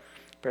brought him,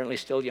 apparently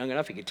still young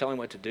enough, he could tell him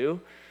what to do.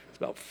 It's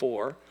about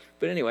 4.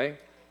 But anyway,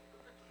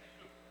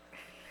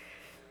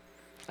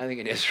 I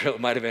think in Israel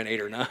it might have been 8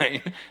 or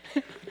 9.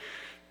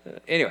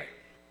 Anyway,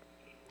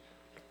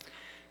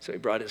 so he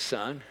brought his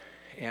son,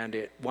 and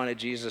it wanted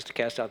Jesus to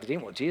cast out the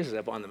demon. Well, Jesus is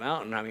up on the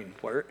mountain. I mean,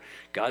 where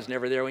God's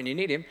never there when you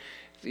need him.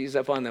 He's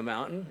up on the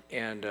mountain,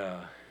 and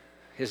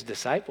his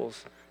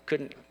disciples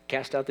couldn't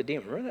cast out the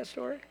demon. Remember that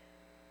story?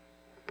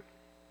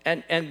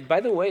 And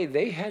by the way,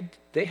 they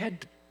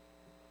had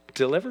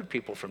delivered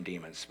people from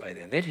demons by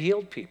then. They'd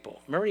healed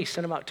people. Remember, he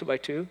sent them out 2 by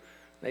 2.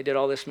 They did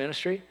all this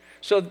ministry.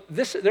 So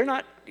this is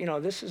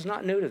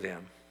not new to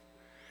them.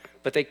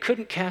 But they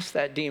couldn't cast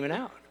that demon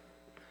out.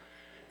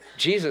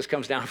 Jesus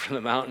comes down from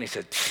the mountain. He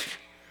said,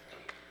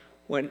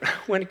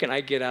 when can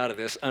I get out of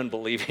this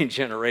unbelieving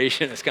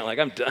generation? It's kind of like,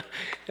 I'm done.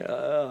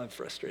 I'm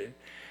frustrated.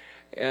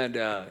 And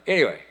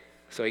anyway,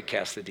 so he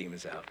cast the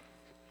demons out.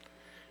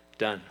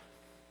 Done.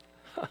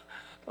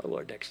 Oh,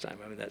 Lord, next time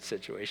I'm in that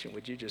situation,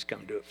 would you just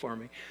come do it for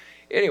me?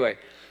 Anyway,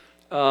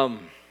 so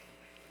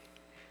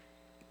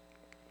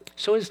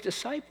his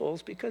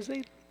disciples, because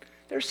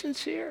they're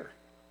sincere,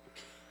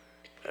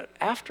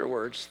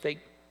 afterwards they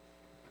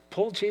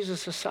pulled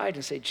Jesus aside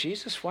and say,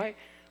 Jesus, why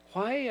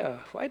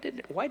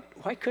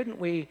couldn't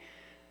we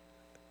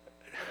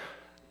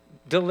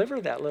deliver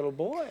that little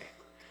boy?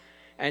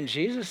 And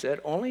Jesus said,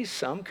 only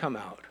some come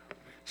out.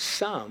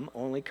 Some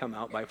only come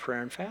out by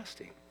prayer and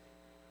fasting.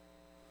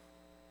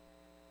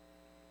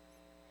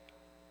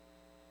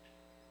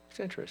 It's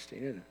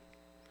interesting, isn't it?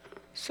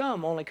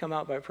 Some only come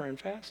out by prayer and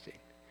fasting.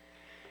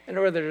 In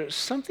other words, there's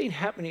something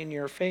happening in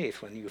your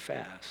faith when you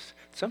fast.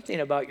 Something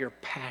about your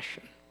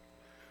passion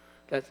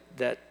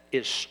that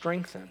is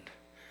strengthened.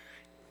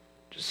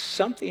 Just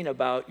something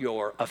about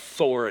your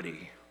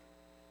authority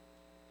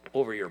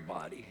over your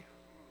body.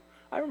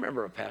 I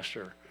remember a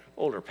pastor,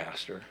 older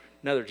pastor,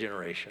 another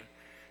generation,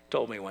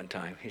 told me one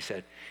time, he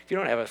said, if you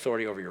don't have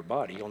authority over your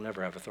body, you'll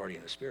never have authority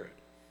in the spirit.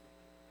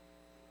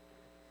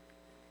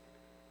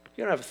 If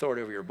you don't have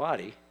authority over your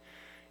body,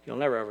 you'll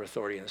never have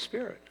authority in the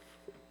spirit.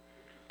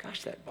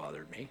 Gosh, that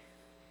bothered me.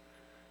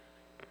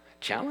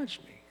 It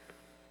challenged me.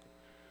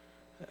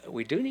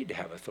 We do need to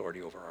have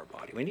authority over our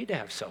body. We need to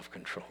have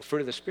self-control.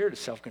 Fruit of the Spirit is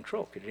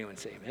self-control. Could anyone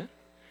say amen?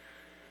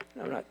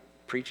 I'm not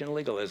preaching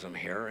legalism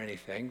here or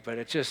anything, but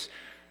it's just,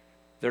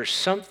 there's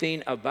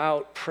something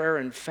about prayer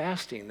and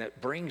fasting that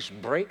brings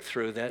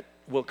breakthrough that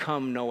will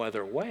come no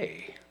other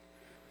way.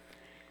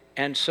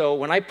 And so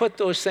when I put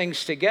those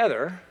things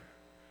together,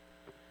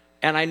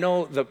 and I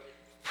know the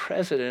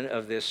president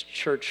of this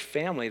church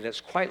family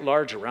that's quite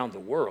large around the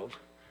world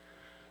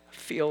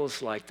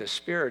feels like the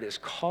Spirit is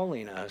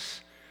calling us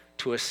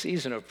to a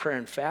season of prayer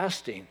and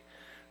fasting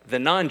The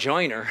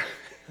non-joiner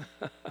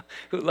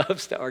who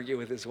loves to argue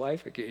with his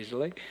wife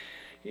occasionally,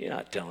 you're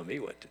not telling me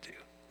what to do.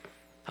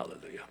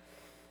 Hallelujah.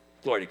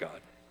 Glory to God.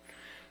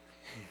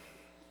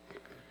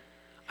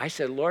 I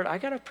said, Lord, I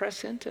got to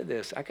press into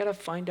this. I got to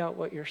find out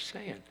what you're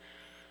saying.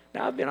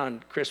 Now, I've been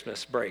on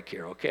Christmas break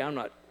here, okay? I'm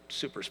not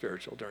super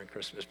spiritual during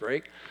Christmas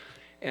break.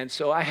 And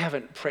so I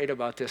haven't prayed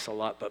about this a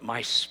lot, but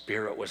my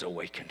spirit was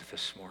awakened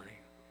this morning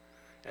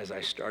as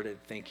I started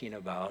thinking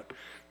about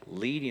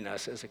leading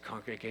us as a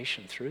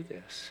congregation through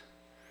this.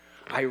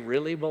 I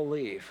really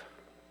believe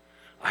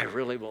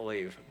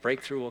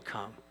breakthrough will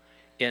come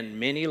in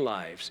many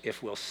lives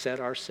if we'll set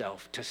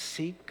ourselves to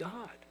seek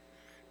God,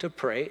 to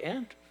pray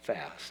and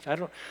fast.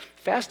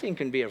 Fasting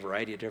can be a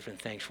variety of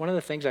different things. One of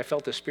the things I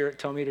felt the Spirit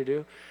tell me to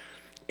do,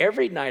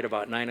 every night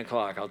about 9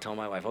 o'clock, I'll tell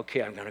my wife,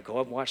 okay, I'm going to go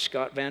up and watch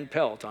Scott Van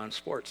Pelt on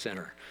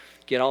SportsCenter.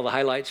 Get all the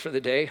highlights for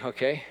the day,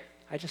 okay?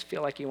 I just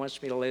feel like he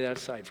wants me to lay that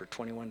aside for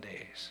 21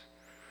 days.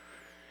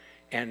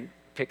 And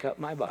pick up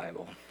my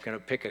Bible. I'm going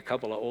to pick a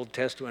couple of Old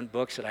Testament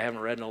books that I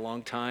haven't read in a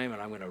long time,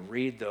 and I'm going to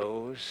read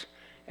those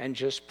and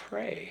just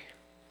pray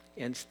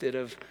instead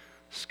of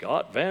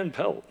Scott Van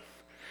Pelt.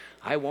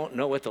 I won't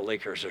know what the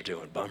Lakers are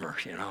doing. Bummer,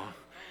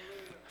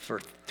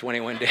 for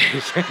 21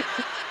 days.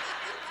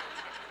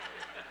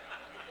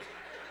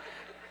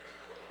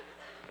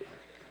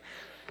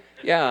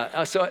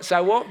 Yeah, so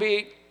I won't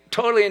be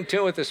totally in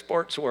tune with the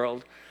sports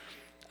world,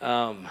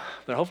 but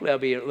hopefully I'll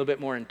be a little bit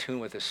more in tune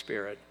with the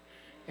Spirit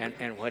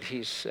and what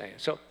he's saying.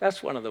 So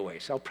that's one of the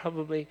ways. I'll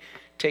probably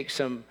take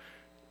some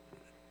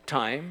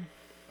time.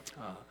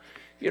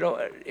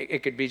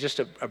 It could be just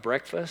a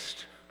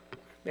breakfast.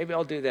 Maybe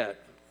I'll do that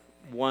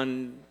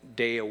 1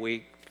 day a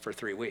week for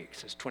 3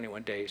 weeks. It's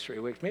 21 days, 3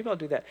 weeks. Maybe I'll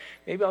do that.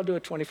 Maybe I'll do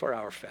a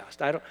 24-hour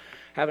fast.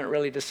 Haven't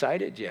really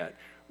decided yet.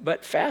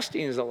 But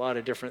fasting is a lot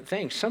of different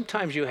things.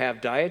 Sometimes you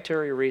have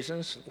dietary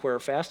reasons where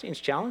fasting is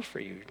challenged for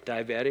you,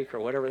 diabetic or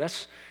whatever.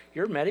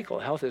 Your medical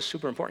health is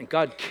super important.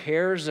 God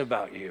cares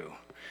about you.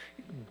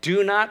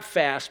 Do not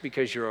fast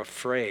because you're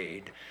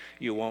afraid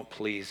you won't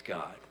please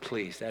God.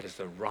 Please, that is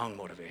the wrong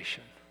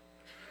motivation.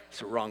 It's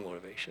the wrong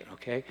motivation,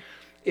 okay?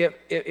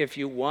 If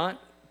you want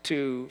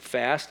to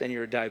fast and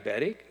you're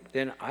diabetic,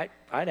 then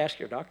I'd ask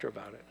your doctor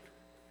about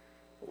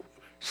it.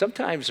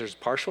 Sometimes there's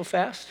partial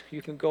fast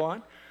you can go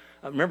on.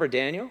 Remember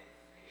Daniel?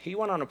 He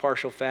went on a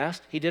partial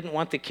fast. He didn't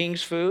want the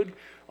king's food,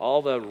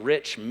 all the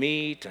rich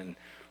meat and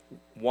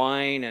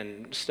wine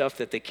and stuff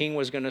that the king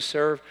was going to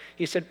serve.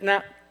 He said,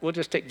 nah, we'll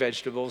just take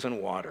vegetables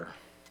and water.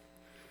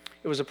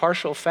 It was a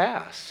partial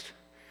fast.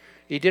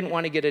 He didn't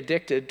want to get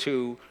addicted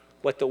to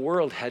what the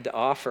world had to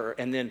offer,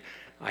 and then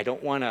I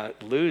don't want to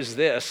lose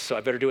this, so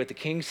I better do what the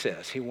king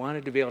says. He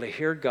wanted to be able to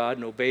hear God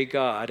and obey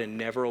God and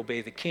never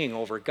obey the king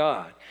over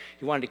God.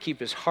 He wanted to keep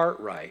his heart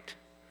right.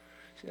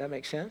 Does that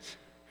make sense?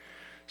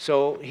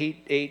 So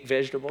he ate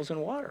vegetables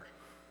and water.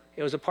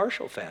 It was a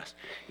partial fast.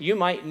 You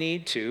might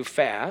need to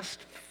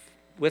fast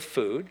with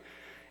food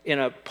in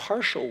a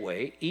partial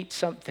way, eat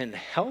something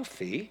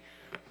healthy,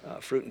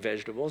 fruit and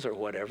vegetables or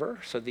whatever,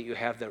 so that you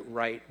have the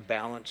right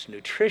balanced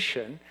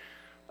nutrition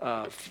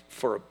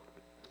for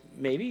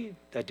maybe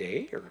a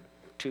day or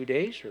 2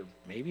 days or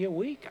maybe a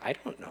week. I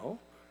don't know.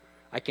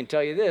 I can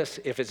tell you this,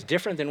 if it's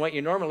different than what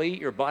you normally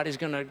eat, your body's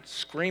going to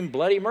scream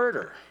bloody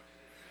murder.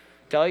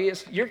 Tell you,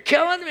 you're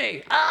killing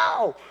me.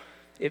 Ow!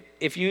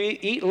 If you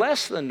eat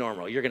less than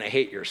normal, you're going to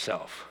hate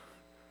yourself.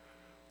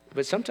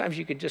 But sometimes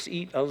you could just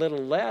eat a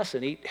little less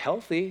and eat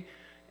healthy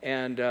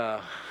and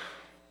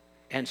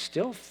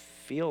still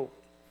feel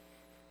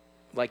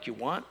like you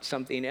want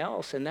something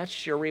else, and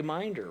that's your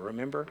reminder.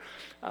 Remember,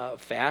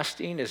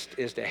 fasting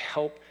is to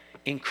help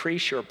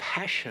increase your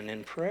passion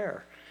in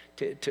prayer,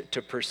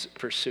 to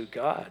pursue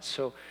God.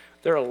 So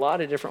there are a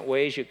lot of different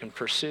ways you can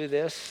pursue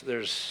this.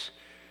 There's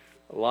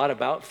a lot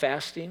about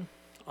fasting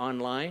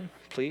online.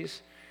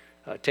 Please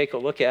take a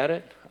look at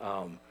it.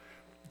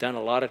 Done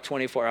a lot of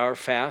 24-hour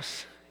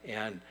fasts,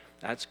 and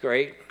that's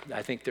great.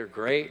 I think they're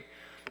great.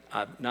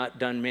 I've not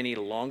done many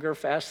longer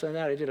fasts than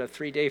that. I did a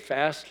 3-day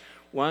fast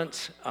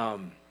once,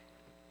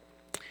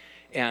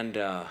 and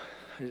I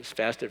just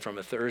fasted from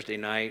a Thursday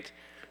night.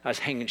 I was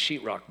hanging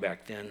sheetrock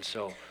back then,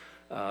 so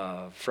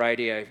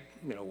Friday I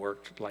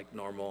worked like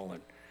normal,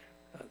 and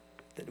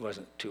it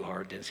wasn't too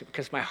hard,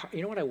 because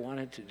you know what I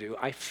wanted to do?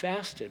 I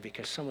fasted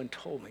because someone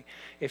told me,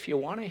 if you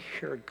want to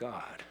hear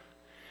God,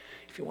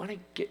 if you want to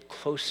get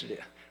closer to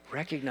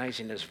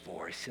recognizing his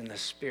voice in the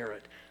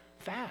Spirit,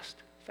 fast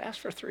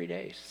for 3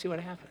 days, see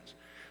what happens.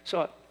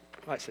 So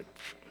I said,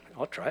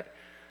 I'll try it.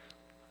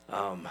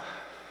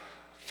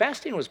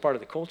 Fasting was part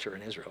of the culture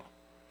in Israel.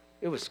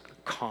 It was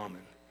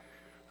common.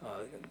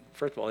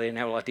 First of all, they didn't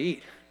have a lot to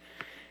eat.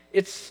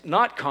 It's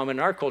not common in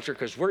our culture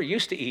because we're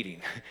used to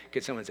eating.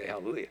 Could someone say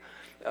hallelujah?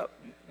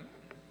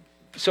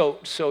 So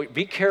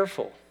be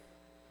careful.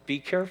 Be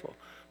careful.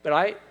 But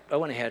I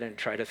went ahead and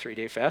tried a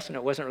 3-day fast, and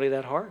it wasn't really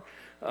that hard.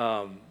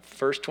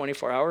 First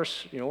 24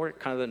 hours, were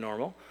kind of the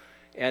normal.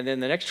 And then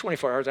the next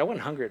 24 hours, I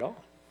wasn't hungry at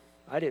all.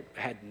 I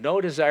had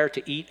no desire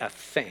to eat a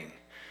thing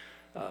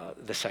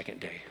the second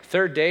day.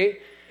 Third day,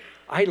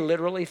 I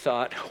literally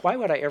thought, why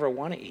would I ever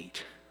want to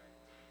eat?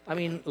 I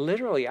mean,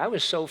 literally, I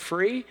was so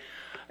free.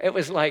 It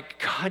was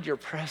like, God, your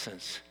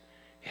presence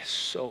is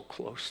so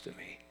close to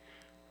me.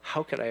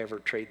 How could I ever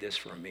trade this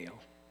for a meal?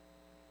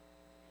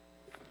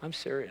 I'm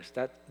serious.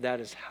 That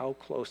is how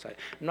close I'm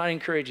not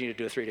encouraging you to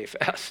do a 3-day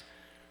fast.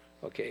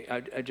 Okay,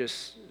 I'm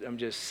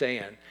just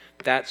saying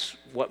that's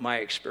what my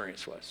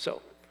experience was.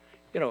 So,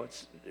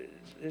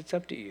 it's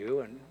up to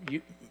you,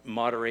 and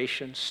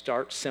moderation,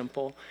 start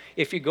simple.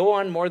 If you go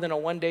on more than a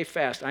 1-day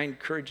fast, I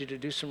encourage you to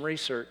do some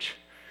research.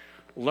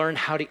 Learn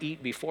how to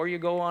eat before you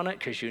go on it,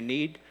 because you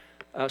need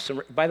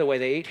some. By the way,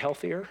 they ate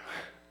healthier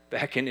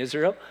back in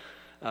Israel,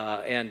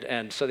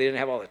 and so they didn't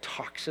have all the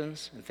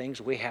toxins and things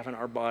we have in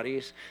our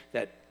bodies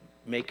that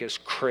make us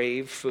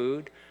crave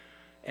food.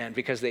 And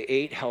because they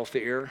ate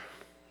healthier,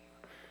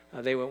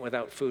 they went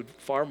without food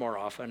far more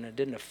often. It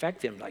didn't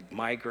affect them, like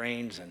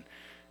migraines and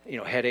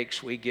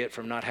headaches we get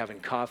from not having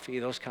coffee,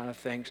 those kind of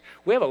things.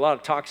 We have a lot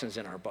of toxins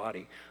in our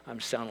body. I'm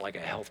sounding like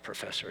a health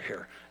professor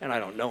here, and I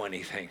don't know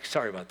anything.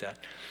 Sorry about that.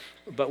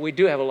 But we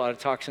do have a lot of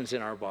toxins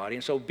in our body.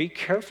 And so be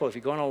careful. If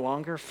you go on a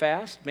longer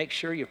fast, make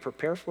sure you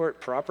prepare for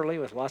it properly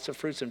with lots of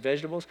fruits and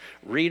vegetables.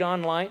 Read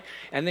online,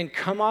 and then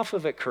come off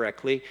of it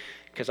correctly,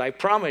 because I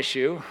promise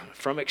you,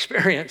 from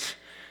experience,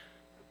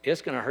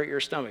 it's going to hurt your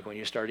stomach when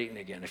you start eating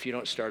again if you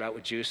don't start out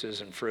with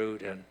juices and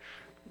fruit and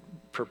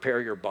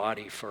prepare your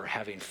body for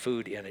having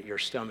food in your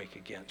stomach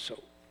again. So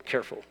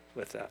careful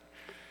with that.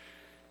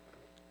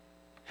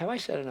 Have I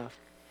said enough?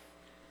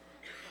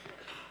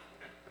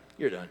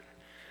 You're done.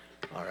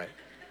 All right.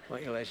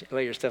 Why don't you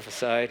lay your stuff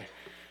aside,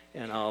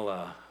 and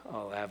I'll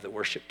have the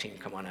worship team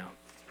come on out.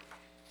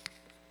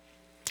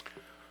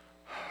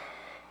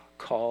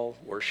 Call,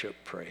 worship,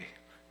 pray.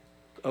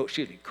 Oh,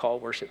 excuse me. Call,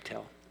 worship,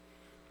 tell.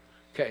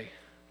 Okay.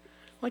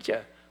 Why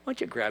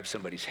don't you grab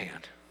somebody's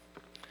hand?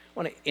 I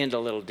want to end a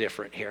little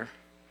different here.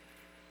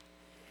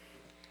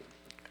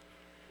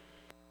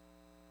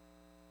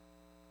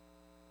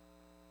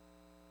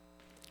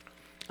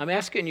 I'm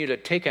asking you to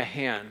take a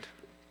hand,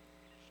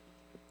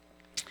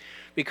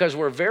 because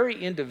we're very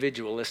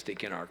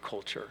individualistic in our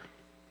culture.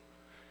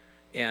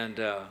 And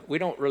we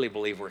don't really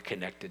believe we're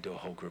connected to a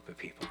whole group of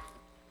people.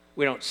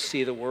 We don't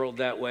see the world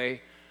that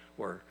way.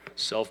 We're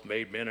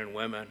self-made men and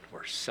women.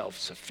 We're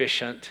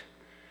self-sufficient.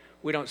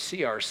 We don't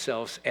see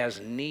ourselves as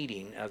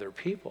needing other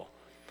people.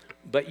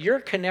 But you're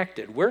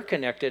connected. We're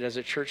connected as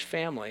a church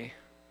family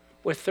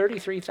with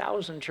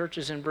 33,000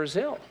 churches in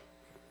Brazil.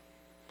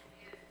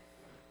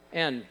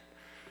 And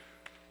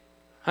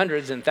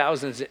hundreds and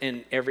thousands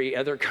in every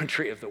other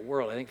country of the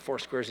world. I think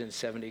Foursquare's in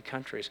 70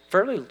 countries.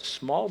 Fairly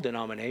small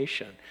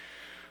denomination.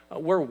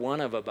 We're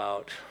one of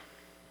about,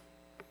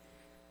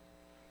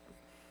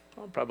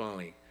 probably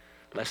only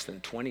less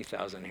than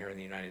 20,000 here in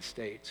the United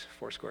States,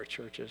 Foursquare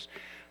churches.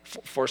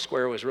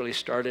 Foursquare was really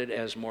started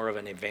as more of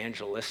an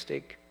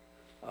evangelistic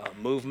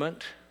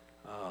movement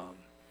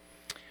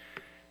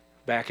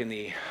back in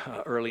the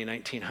early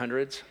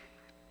 1900s.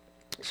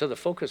 So the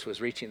focus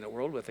was reaching the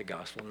world with the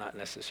gospel, not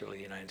necessarily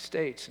the United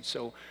States. And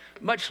so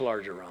much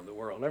larger around the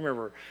world. I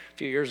remember a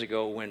few years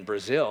ago when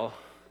Brazil,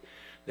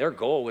 their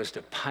goal was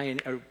to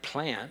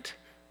plant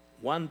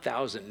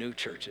 1,000 new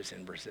churches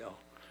in Brazil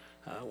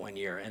 1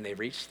 year, and they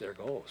reached their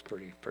goal. It's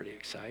pretty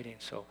exciting.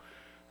 So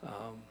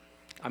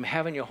I'm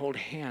having you hold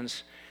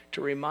hands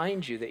to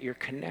remind you that you're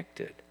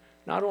connected,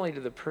 not only to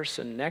the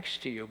person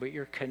next to you, but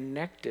you're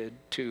connected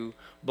to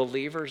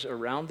believers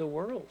around the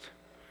world.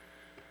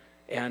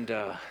 And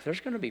there's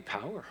going to be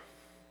power.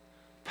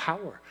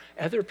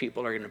 Other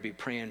people are going to be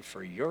praying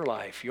for your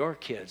life, your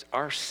kids,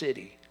 our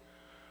city,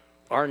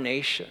 our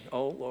nation.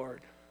 Oh,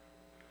 Lord,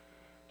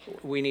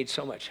 we need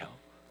so much help.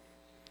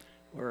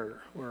 We're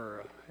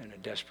in a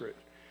desperate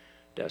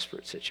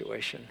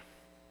situation.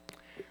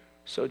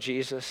 So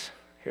Jesus,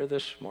 here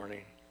this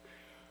morning,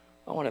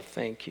 I want to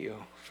thank you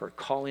for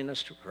calling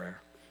us to prayer.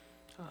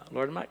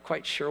 Lord, I'm not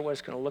quite sure what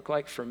it's going to look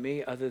like for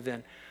me, other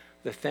than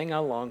the thing I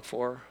long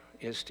for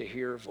is to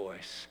hear your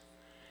voice.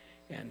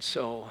 And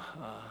so,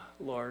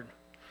 Lord,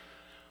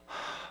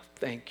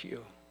 thank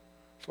you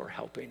for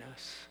helping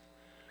us.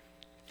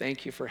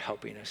 Thank you for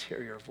helping us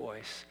hear your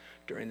voice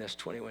during this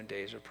 21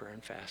 days of prayer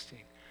and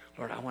fasting.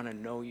 Lord, I want to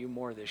know you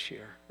more this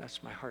year.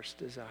 That's my heart's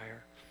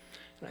desire.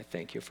 And I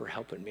thank you for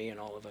helping me and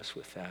all of us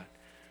with that.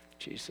 In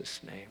Jesus'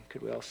 name.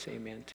 Could we all say amen?